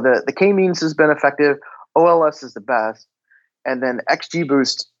 So the k-means has been effective. OLS is the best. And then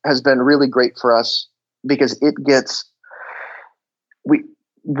XGBoost has been really great for us because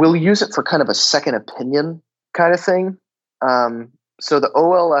we'll use it for kind of a second opinion kind of thing. So the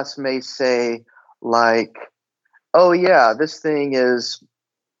OLS may say like, oh yeah, this thing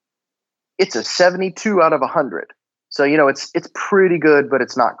it's a 72 out of 100. So, it's pretty good, but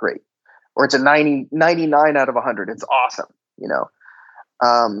it's not great. Or it's a 99 out of 100. It's awesome,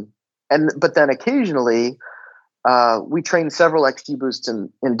 But then occasionally we train several XGBoosts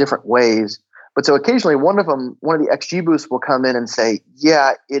in different ways. But so occasionally one of the XGBoosts will come in and say,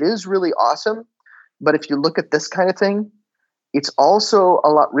 yeah, it is really awesome. But if you look at this kind of thing, it's also a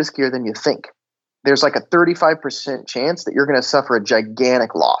lot riskier than you think. There's like a 35% chance that you're going to suffer a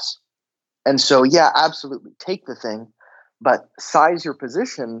gigantic loss. And so, yeah, absolutely take the thing, but size your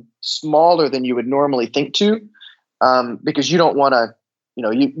position smaller than you would normally think to, because you don't want to,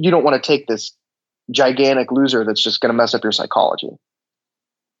 you don't want to take this gigantic loser that's just going to mess up your psychology.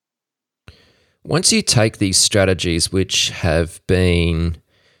 Once you take these strategies, which have been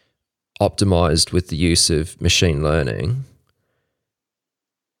optimized with the use of machine learning,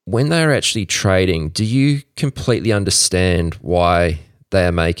 when they're actually trading, do you completely understand why they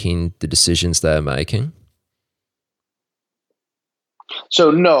are making the decisions they are making? So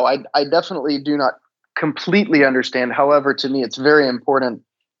no, I definitely do not completely understand. However, to me, it's very important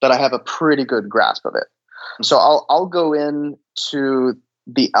that I have a pretty good grasp of it. So I'll go into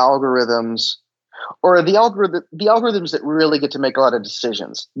the algorithms, or the algorithms that really get to make a lot of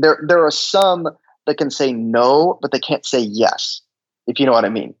decisions. There are some that can say no, but they can't say yes, if you know what I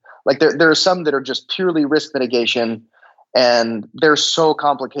mean. Like there are some that are just purely risk mitigation, and they're so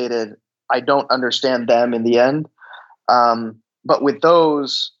complicated, I don't understand them in the end. But with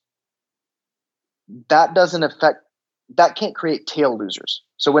those, that can't create tail losers.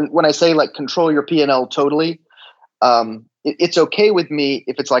 So when I say like control your P&L totally, it's okay with me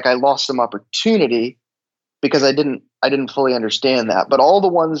if it's like I lost some opportunity because I didn't fully understand that. But all the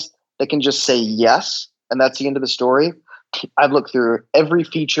ones that can just say yes, and that's the end of the story, I've looked through every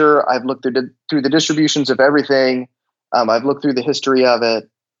feature. I've looked through the distributions of everything. I've looked through the history of it,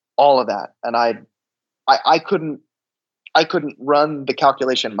 all of that, and I couldn't run the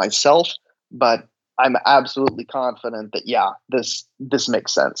calculation myself, but I'm absolutely confident that this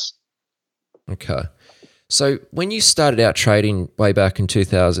makes sense. Okay. So when you started out trading way back in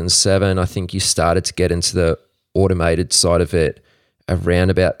 2007, I think you started to get into the automated side of it around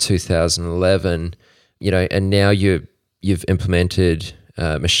about 2011, and now you've implemented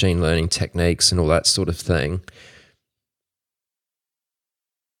machine learning techniques and all that sort of thing.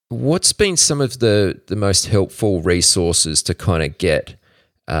 What's been some of the most helpful resources to kind of get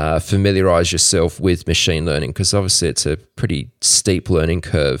familiarize yourself with machine learning? Because obviously it's a pretty steep learning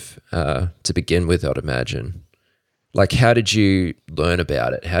curve to begin with, I'd imagine. Like, how did you learn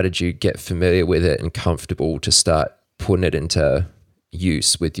about it? How did you get familiar with it and comfortable to start putting it into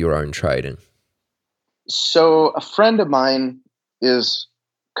use with your own trading? So a friend of mine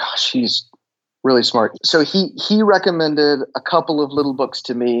he's really smart. So he recommended a couple of little books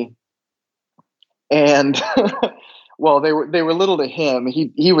to me, and well, they were little to him.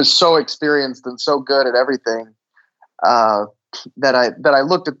 He was so experienced and so good at everything that I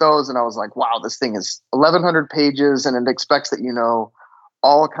looked at those and I was like, wow, this thing is 1,100 pages and it expects that you know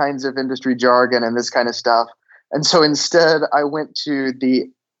all kinds of industry jargon and this kind of stuff. And so instead, I went to the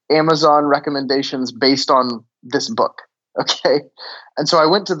Amazon recommendations based on this book. Okay, and so I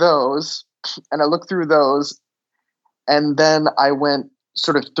went to those and I looked through those, and then I went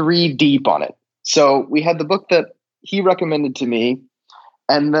sort of 3 deep on it. So we had the book that he recommended to me,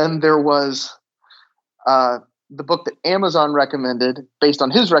 and then there was the book that Amazon recommended based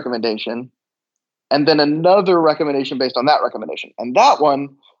on his recommendation, and then another recommendation based on that recommendation. And that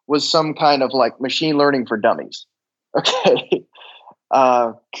one was some kind of like machine learning for dummies. Okay.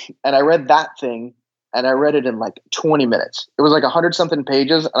 And I read that thing, and I read it in like 20 minutes. It was like 100 something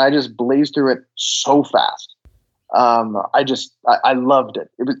pages, and I just blazed through it so fast. I loved it.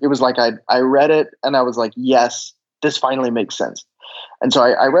 It was like I read it and I was like, yes, this finally makes sense. And so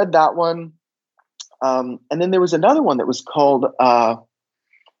I read that one. And then there was another one that was called,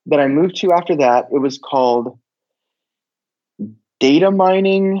 that I moved to after that. It was called Data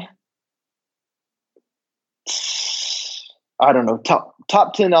Mining. I don't know,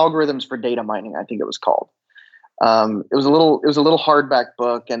 top 10 algorithms for data mining, I think it was called. It was a little hardback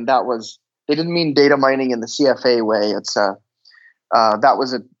book, and they didn't mean data mining in the CFA way. It's that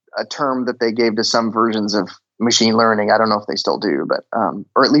was a term that they gave to some versions of machine learning. I don't know if they still do, but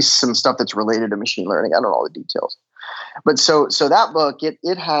or at least some stuff that's related to machine learning. I don't know all the details. But so that book,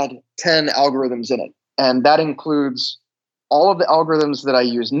 it had 10 algorithms in it, and that includes all of the algorithms that I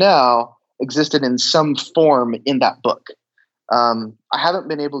use now existed in some form in that book. I haven't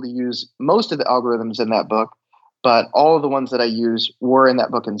been able to use most of the algorithms in that book, but all of the ones that I use were in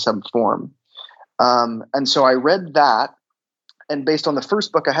that book in some form. And so I read that, and based on the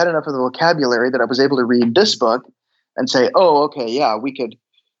first book, I had enough of the vocabulary that I was able to read this book and say, oh, okay, yeah, we could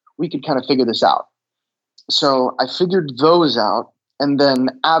kind of figure this out. So I figured those out, and then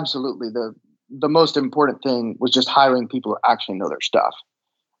absolutely the most important thing was just hiring people who actually know their stuff,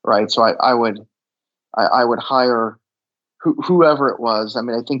 right? So I would hire whoever it was. I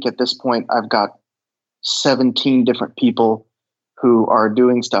mean, I think at this point I've got 17 different people who are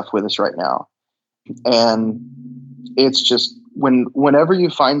doing stuff with us right now. And it's just whenever you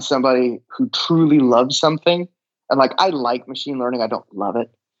find somebody who truly loves something, and like I like machine learning, I don't love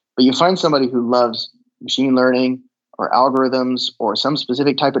it, but you find somebody who loves machine learning or algorithms or some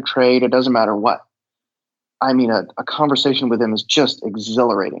specific type of trade, it doesn't matter what. I mean, a conversation with them is just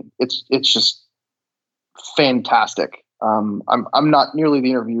exhilarating. It's just fantastic. I'm not nearly the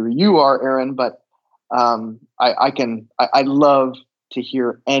interviewer you are, Aaron, but I love to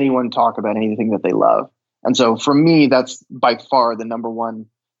hear anyone talk about anything that they love. And so for me, that's by far the number one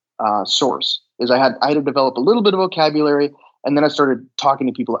source is I had to develop a little bit of vocabulary, and then I started talking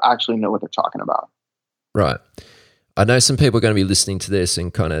to people who actually know what they're talking about. Right. I know some people are going to be listening to this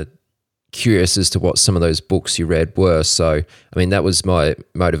and kind of curious as to what some of those books you read were. So, I mean, that was my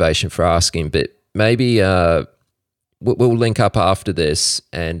motivation for asking, but maybe we'll link up after this,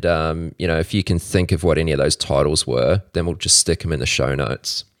 and if you can think of what any of those titles were, then we'll just stick them in the show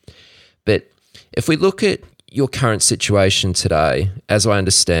notes. But if we look at your current situation today, as I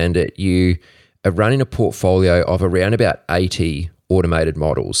understand it, you are running a portfolio of around about 80 automated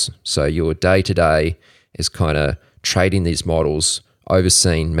models. So your day-to-day is kind of trading these models,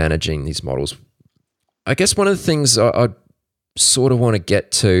 overseeing, managing these models. I guess one of the things I sort of want to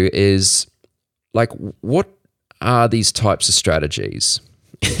get to is, like, what are these types of strategies?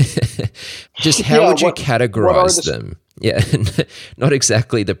 Just how would you categorize them? Yeah, not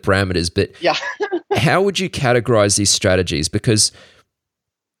exactly the parameters, but how would you categorize these strategies? Because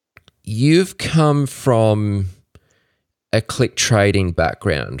you've come from a click trading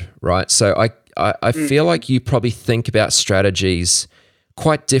background, right? So I feel like you probably think about strategies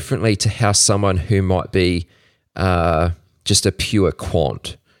quite differently to how someone who might be just a pure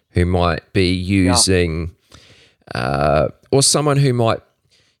quant, who might be using, or someone who might,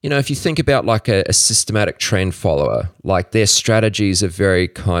 if you think about like a systematic trend follower, like their strategies are very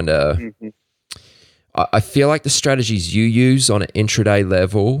kind of, I feel like the strategies you use on an intraday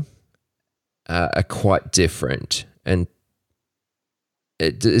level are quite different. And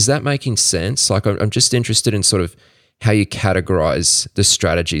is that making sense? Like, I'm just interested in sort of how you categorize the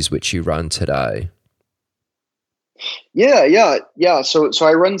strategies which you run today. Yeah. So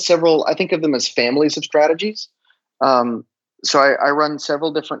I run several, I think of them as families of strategies. So I run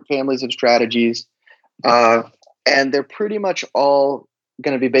several different families of strategies, and they're pretty much all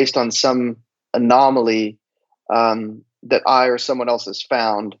going to be based on some anomaly that I or someone else has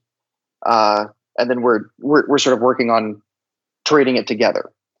found, and then we're sort of working on trading it together,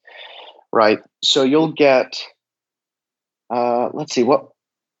 right? So you'll get, let's see, what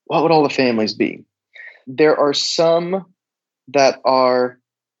would all the families be? There are some that are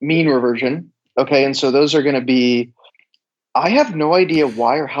mean reversion, okay, and so those are going to be, I have no idea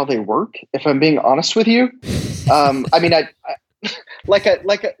why or how they work, if I'm being honest with you. I mean, I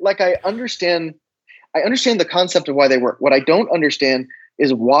understand the concept of why they work. What I don't understand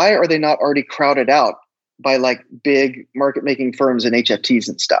is why are they not already crowded out by like big market making firms and HFTs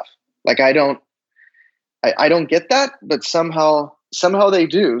and stuff? Like I don't get that, but somehow they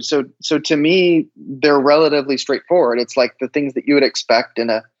do. So to me, they're relatively straightforward. It's like the things that you would expect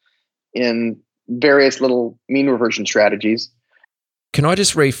in various little mean reversion strategies. Can I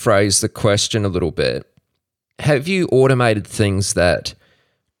just rephrase the question a little bit? Have you automated things that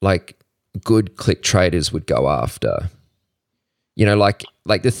like good click traders would go after?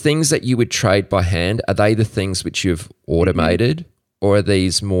 Like the things that you would trade by hand, are they the things which you've automated, or are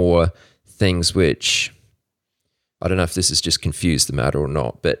these more things which, I don't know if this has just confused the matter or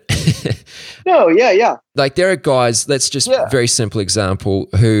not, but no, yeah. Like there are guys, let's just very simple example,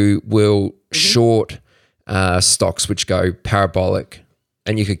 who will short stocks which go parabolic,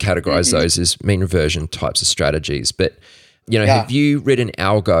 and you could categorize those as mean reversion types of strategies. But have you written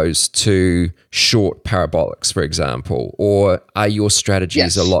algos to short parabolics, for example, or are your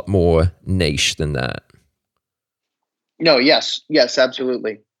strategies a lot more niche than that? No, yes,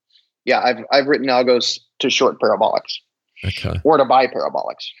 absolutely. Yeah, I've written algos to short parabolics, or to buy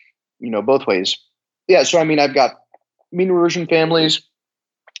parabolics. Both ways. Yeah. So I mean, I've got mean reversion families.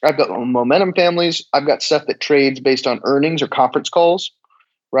 I've got momentum families. I've got stuff that trades based on earnings or conference calls,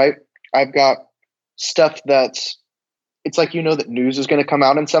 right? I've got stuff it's like that news is going to come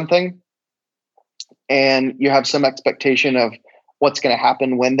out in something, and you have some expectation of what's going to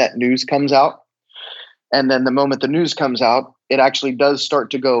happen when that news comes out. And then the moment the news comes out, it actually does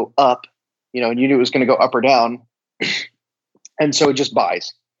start to go up, and you knew it was going to go up or down. And so it just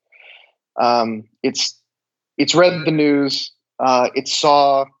buys. It's read the news. It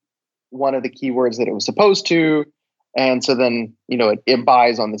saw one of the keywords that it was supposed to, and so then it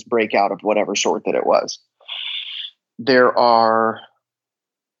buys on this breakout of whatever sort that it was. There are,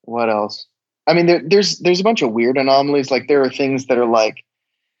 what else? I mean, there's a bunch of weird anomalies. Like there are things that are like,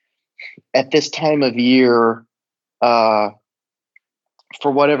 at this time of year, for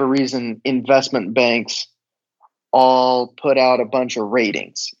whatever reason, investment banks all put out a bunch of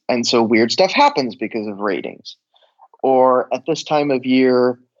ratings. And so weird stuff happens because of ratings. Or at this time of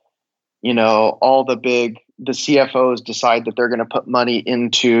year, all the CFOs decide that they're going to put money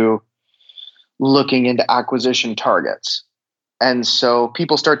into looking into acquisition targets. And so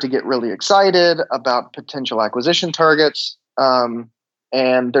people start to get really excited about potential acquisition targets,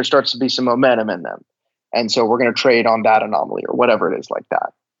 and there starts to be some momentum in them. And so we're going to trade on that anomaly or whatever it is like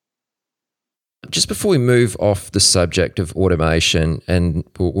that. Just before we move off the subject of automation, and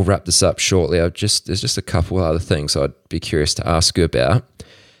we'll wrap this up shortly, there's just a couple of other things I'd be curious to ask you about.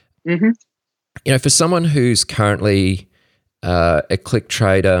 Mm-hmm. For someone who's currently a click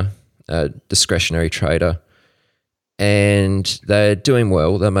trader, a discretionary trader, and they're doing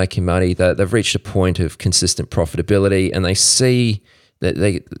well, they're making money, they've reached a point of consistent profitability, and they see that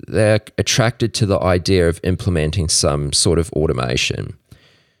they're attracted to the idea of implementing some sort of automation.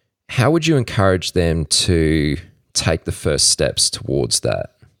 How would you encourage them to take the first steps towards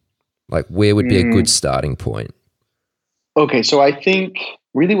that? Like, where would be a good starting point? Okay, so I think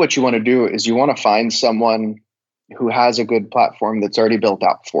really what you want to do is you want to find someone who has a good platform that's already built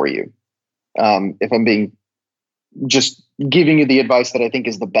out for you. If I'm just giving you the advice that I think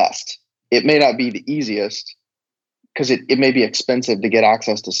is the best, it may not be the easiest because it may be expensive to get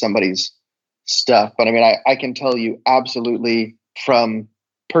access to somebody's stuff. But I mean, I can tell you absolutely from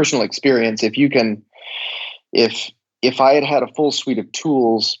personal experience, if I had a full suite of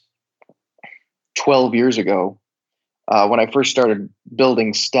tools 12 years ago, when I first started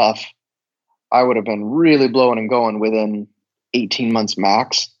building stuff, I would have been really blowing and going within 18 months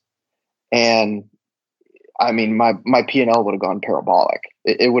max. And I mean, my P&L would have gone parabolic.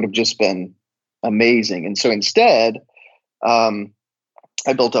 It would have just been amazing. And so instead,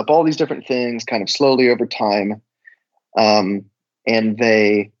 I built up all these different things kind of slowly over time. And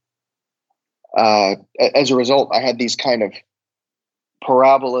they, as a result, I had these kind of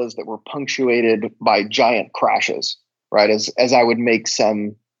parabolas that were punctuated by giant crashes, right? As I would make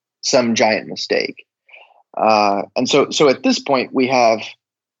some giant mistake. And so at this point we have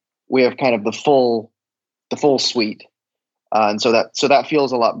kind of the full suite. And so that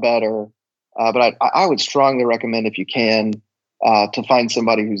feels a lot better. But I would strongly recommend, if you can, to find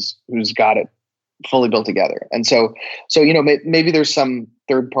somebody who's got it fully built together. And so maybe there's some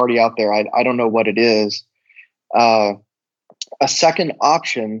third party out there. I don't know what it is. A second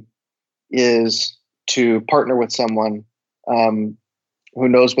option is to partner with someone who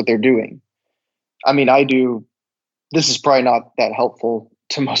knows what they're doing. I mean, this is probably not that helpful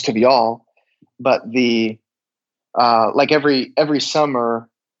to most of y'all, but like every summer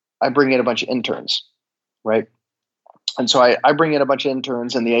I bring in a bunch of interns, right? And so I bring in a bunch of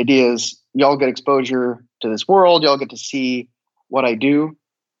interns, and the idea is y'all get exposure to this world. Y'all get to see what I do,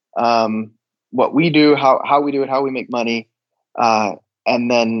 what we do, how we do it, how we make money.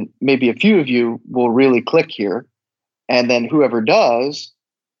 And then maybe a few of you will really click here. And then whoever does,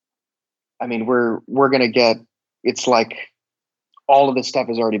 I mean, we're going to get, it's like all of this stuff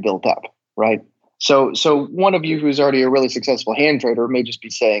is already built up, right? So one of you who's already a really successful hand trader may just be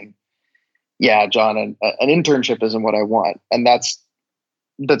saying, yeah, John, an internship isn't what I want. And that's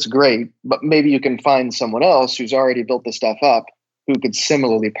great. But maybe you can find someone else who's already built this stuff up who could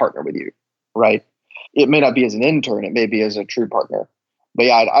similarly partner with you, right? It may not be as an intern, it may be as a true partner. But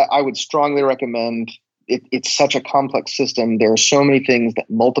yeah, I would strongly recommend it. It's such a complex system. There are so many things that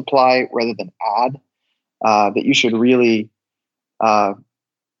multiply rather than add, that you should really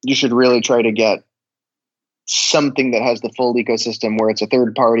try to get something that has the full ecosystem, where it's a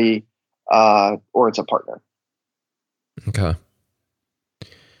third party or it's a partner. Okay.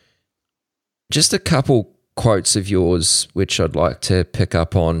 Just a couple quotes of yours, which I'd like to pick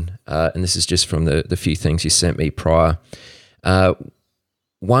up on, and this is just from the few things you sent me prior.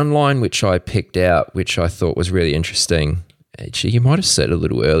 One line which I picked out, which I thought was really interesting, actually, you might have said a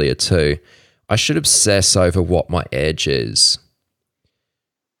little earlier too, I should obsess over what my edge is.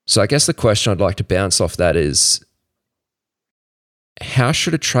 So I guess the question I'd like to bounce off that is, how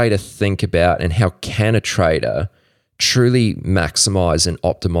should a trader think about, and how can a trader truly maximize and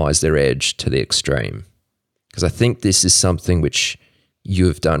optimize their edge to the extreme? Because I think this is something which you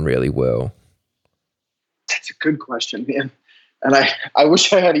have done really well. That's a good question, man. And I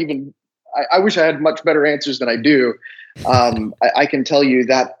wish I had even I wish I had much better answers than I do. I can tell you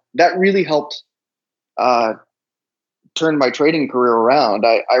that really helped turn my trading career around.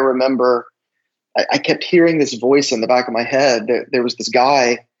 I remember I kept hearing this voice in the back of my head. There was this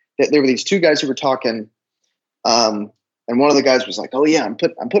guy. There were these two guys who were talking, and one of the guys was like, "Oh yeah, I'm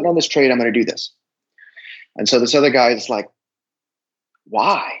putting on this trade. I'm going to do this." And so this other guy is like,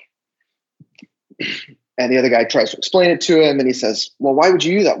 "Why?" And the other guy tries to explain it to him, and he says, "Well, why would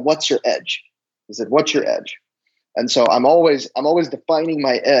you do that? What's your edge?" He said, "What's your edge?" And so I'm always defining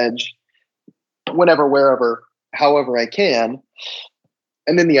my edge whenever, wherever, however I can.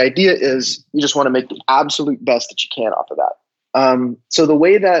 And then the idea is you just want to make the absolute best that you can off of that. So the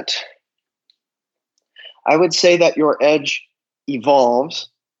way that I would say that your edge evolves,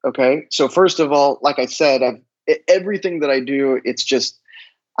 okay? So first of all, like I said, everything that I do, it's just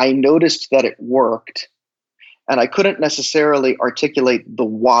I noticed that it worked. And I couldn't necessarily articulate the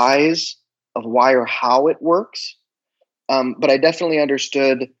whys of why or how it works. But I definitely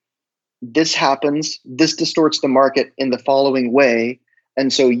understood this happens, this distorts the market in the following way.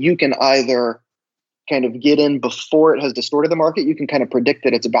 And so you can either kind of get in before it has distorted the market. You can kind of predict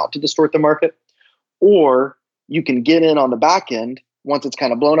that it's about to distort the market. Or you can get in on the back end once it's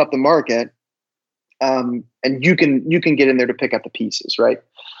kind of blown up the market. And you can get in there to pick up the pieces, right?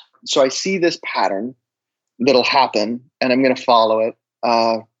 So I see this pattern that'll happen and I'm going to follow it.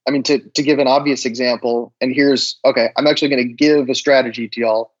 To give an obvious example, and I'm actually going to give a strategy to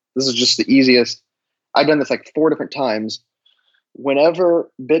y'all. This is just the easiest. I've done this like 4 different times. Whenever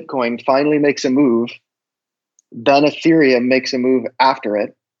Bitcoin finally makes a move, then Ethereum makes a move after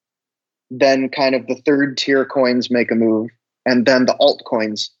it. Then kind of the third tier coins make a move, and then the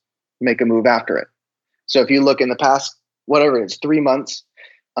altcoins make a move after it. So if you look in the past, whatever it is, 3 months,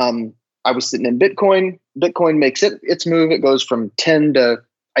 I was sitting in Bitcoin. Bitcoin makes its move. It goes from 10 to,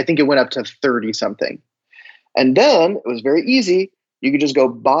 I think it went up to 30 something. And then it was very easy. You could just go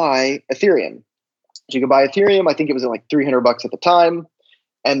buy Ethereum. So you could buy Ethereum. I think it was at like $300 at the time.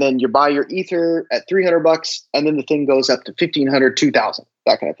 And then you buy your Ether at $300, and then the thing goes up to $1,500, $2,000,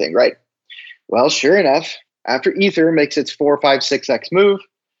 that kind of thing, right? Well, sure enough, after Ether makes its 4, 5, 6x move,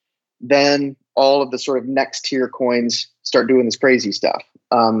 then all of the sort of next tier coins start doing this crazy stuff.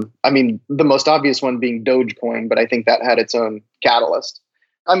 The most obvious one being Dogecoin, but I think that had its own catalyst.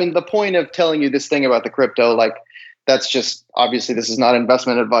 The point of telling you this thing about the crypto, like, that's just, obviously this is not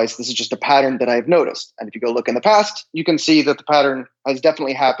investment advice. This is just a pattern that I've noticed. And if you go look in the past, you can see that the pattern has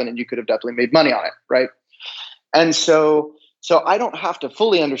definitely happened and you could have definitely made money on it, right? And so I don't have to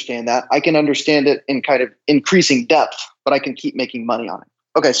fully understand that. I can understand it in kind of increasing depth, but I can keep making money on it.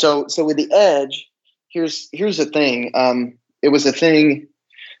 Okay, so with the edge, here's the thing. It was a thing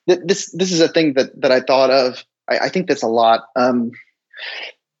that this is a thing that I thought of. I think that's a lot.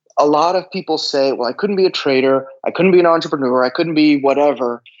 A lot of people say, well, I couldn't be a trader, I couldn't be an entrepreneur, I couldn't be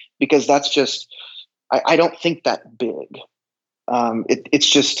whatever, because that's just, I don't think that big.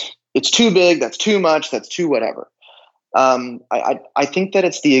 It's too big, that's too much, that's too whatever. I think that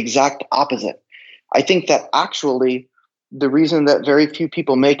it's the exact opposite. I think that actually the reason that very few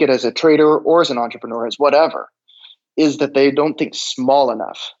people make it as a trader or as an entrepreneur, as whatever, is that they don't think small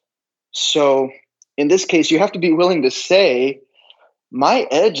enough. So in this case, you have to be willing to say, my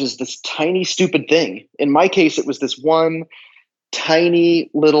edge is this tiny, stupid thing. In my case, it was this one tiny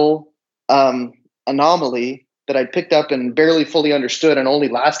little anomaly that I picked up and barely fully understood and only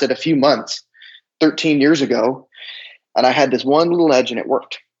lasted a few months 13 years ago. And I had this one little edge and it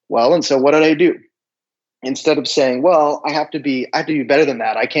worked well. And so what did I do? Instead of saying, well, I have to be better than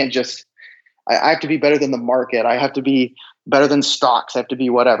that. I have to be better than the market. I have to be better than stocks. I have to be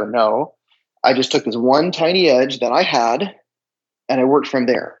whatever. No, I just took this one tiny edge that I had and I worked from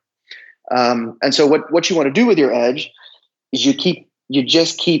there. And so what you want to do with your edge is you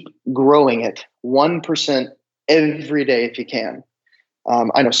just keep growing it 1% every day if you can.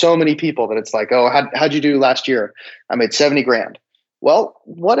 I know so many people that it's like, oh, how'd you do last year? I made 70 grand. Well,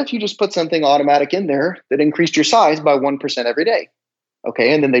 what if you just put something automatic in there that increased your size by 1% every day?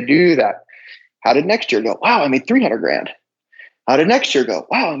 Okay. And then they do that. How did next year go? Wow, I made 300 grand. How did next year go?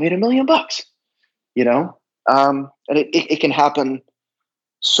 Wow, I made $1 million. And it can happen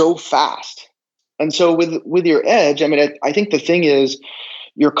so fast. And so with your edge, I think the thing is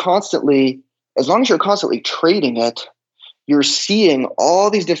as long as you're constantly trading it, you're seeing all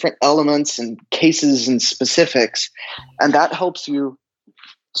these different elements and cases and specifics, and that helps you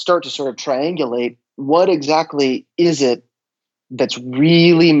start to sort of triangulate what exactly is it that's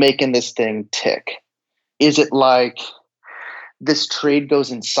really making this thing tick. Is it like this trade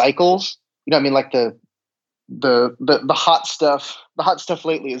goes in cycles? Like the the hot stuff. The hot stuff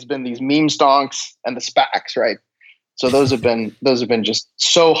lately has been these meme stonks and the SPACs, right? So those have been just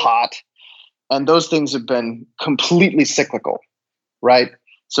so hot, and those things have been completely cyclical, right?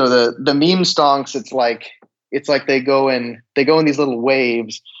 So the meme stonks, it's like they go in these little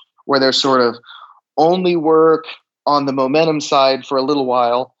waves where they're sort of only work on the momentum side for a little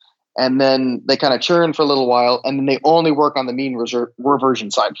while, and then they kind of churn for a little while, and then they only work on the mean reversion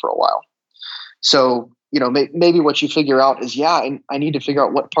side for a while. So, maybe what you figure out is, I need to figure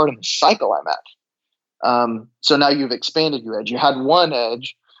out what part of the cycle I'm at. So now you've expanded your edge. You had one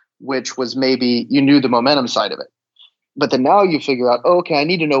edge, which was maybe you knew the momentum side of it. But then now you figure out, okay, I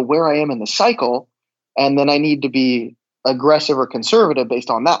need to know where I am in the cycle, and then I need to be aggressive or conservative based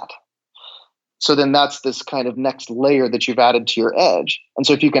on that. So then that's this kind of next layer that you've added to your edge. And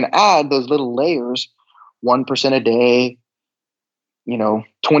so if you can add those little layers, 1% a day,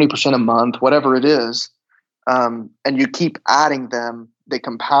 20% a month, whatever it is, and you keep adding them, they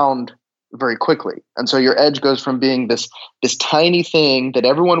compound very quickly. And so your edge goes from being this tiny thing that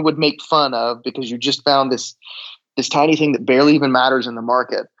everyone would make fun of because you just found this tiny thing that barely even matters in the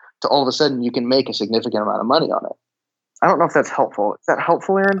market, to all of a sudden you can make a significant amount of money on it. I don't know if that's helpful. Is that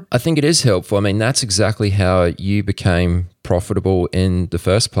helpful, Aaron? I think it is helpful. I mean, that's exactly how you became profitable in the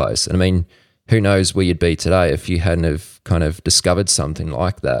first place. And I mean, who knows where you'd be today if you hadn't have kind of discovered something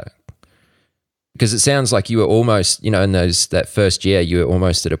like that. Because it sounds like you were almost, in that first year, you were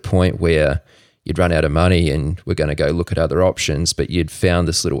almost at a point where you'd run out of money and we're going to go look at other options, but you'd found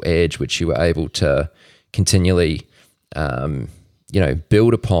this little edge which you were able to continually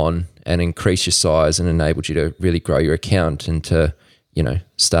build upon and increase your size, and enabled you to really grow your account and to,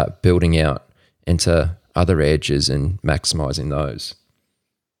 start building out into other edges and maximizing those.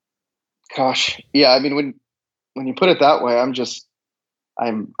 Gosh. Yeah. I mean, when you put it that way,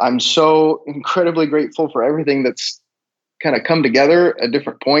 I'm so incredibly grateful for everything that's kind of come together at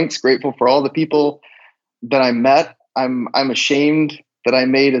different points. Grateful for all the people that I met. I'm ashamed that I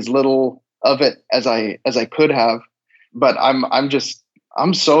made as little of it as I could have, but I'm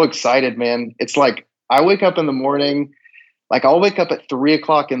so excited, man. It's like I wake up in the morning, like I'll wake up at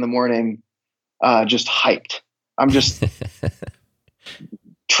 3:00 in the morning, just hyped. I'm just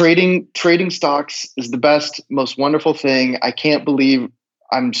trading stocks is the best, most wonderful thing. I can't believe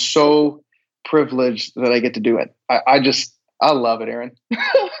I'm so privileged that I get to do it. I love it, Aaron.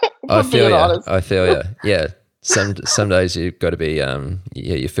 I feel you. Yeah. Some days you've got to be,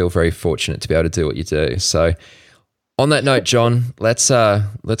 you feel very fortunate to be able to do what you do. So on that note, John, let's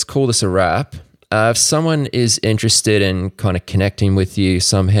call this a wrap. If someone is interested in kind of connecting with you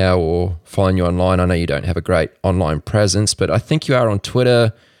somehow or following you online, I know you don't have a great online presence, but I think you are on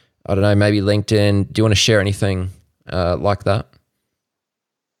Twitter. I don't know, maybe LinkedIn. Do you want to share anything like that?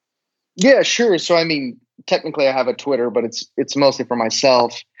 Yeah, sure. So, I mean, technically I have a Twitter, but it's mostly for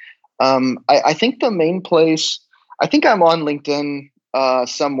myself. I think the main place, I think I'm on LinkedIn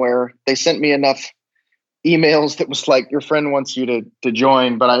somewhere. They sent me enough emails that was like, your friend wants you to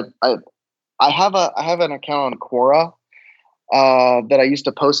join, but I have an account on Quora that I used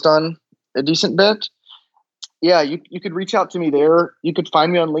to post on a decent bit. Yeah, you could reach out to me there. You could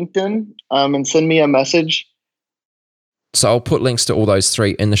find me on LinkedIn and send me a message. So I'll put links to all those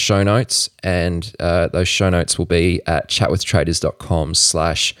three in the show notes, and those show notes will be at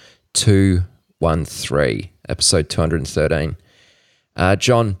chatwithtraders.com/213, episode 213.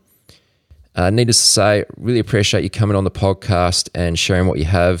 John, needless to say, really appreciate you coming on the podcast and sharing what you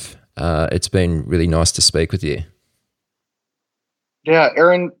have. It's been really nice to speak with you. Yeah,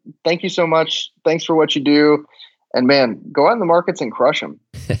 Aaron, thank you so much. Thanks for what you do. And man, go out in the markets and crush them.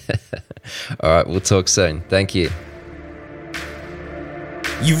 All right, we'll talk soon. Thank you.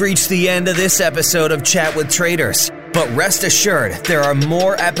 You've reached the end of this episode of Chat with Traders, but rest assured there are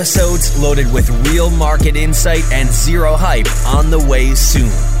more episodes loaded with real market insight and zero hype on the way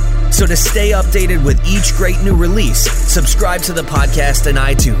soon. So to stay updated with each great new release, subscribe to the podcast in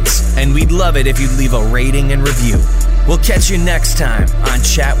iTunes, and we'd love it if you'd leave a rating and review. We'll catch you next time on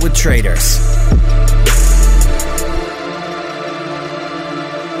Chat with Traders.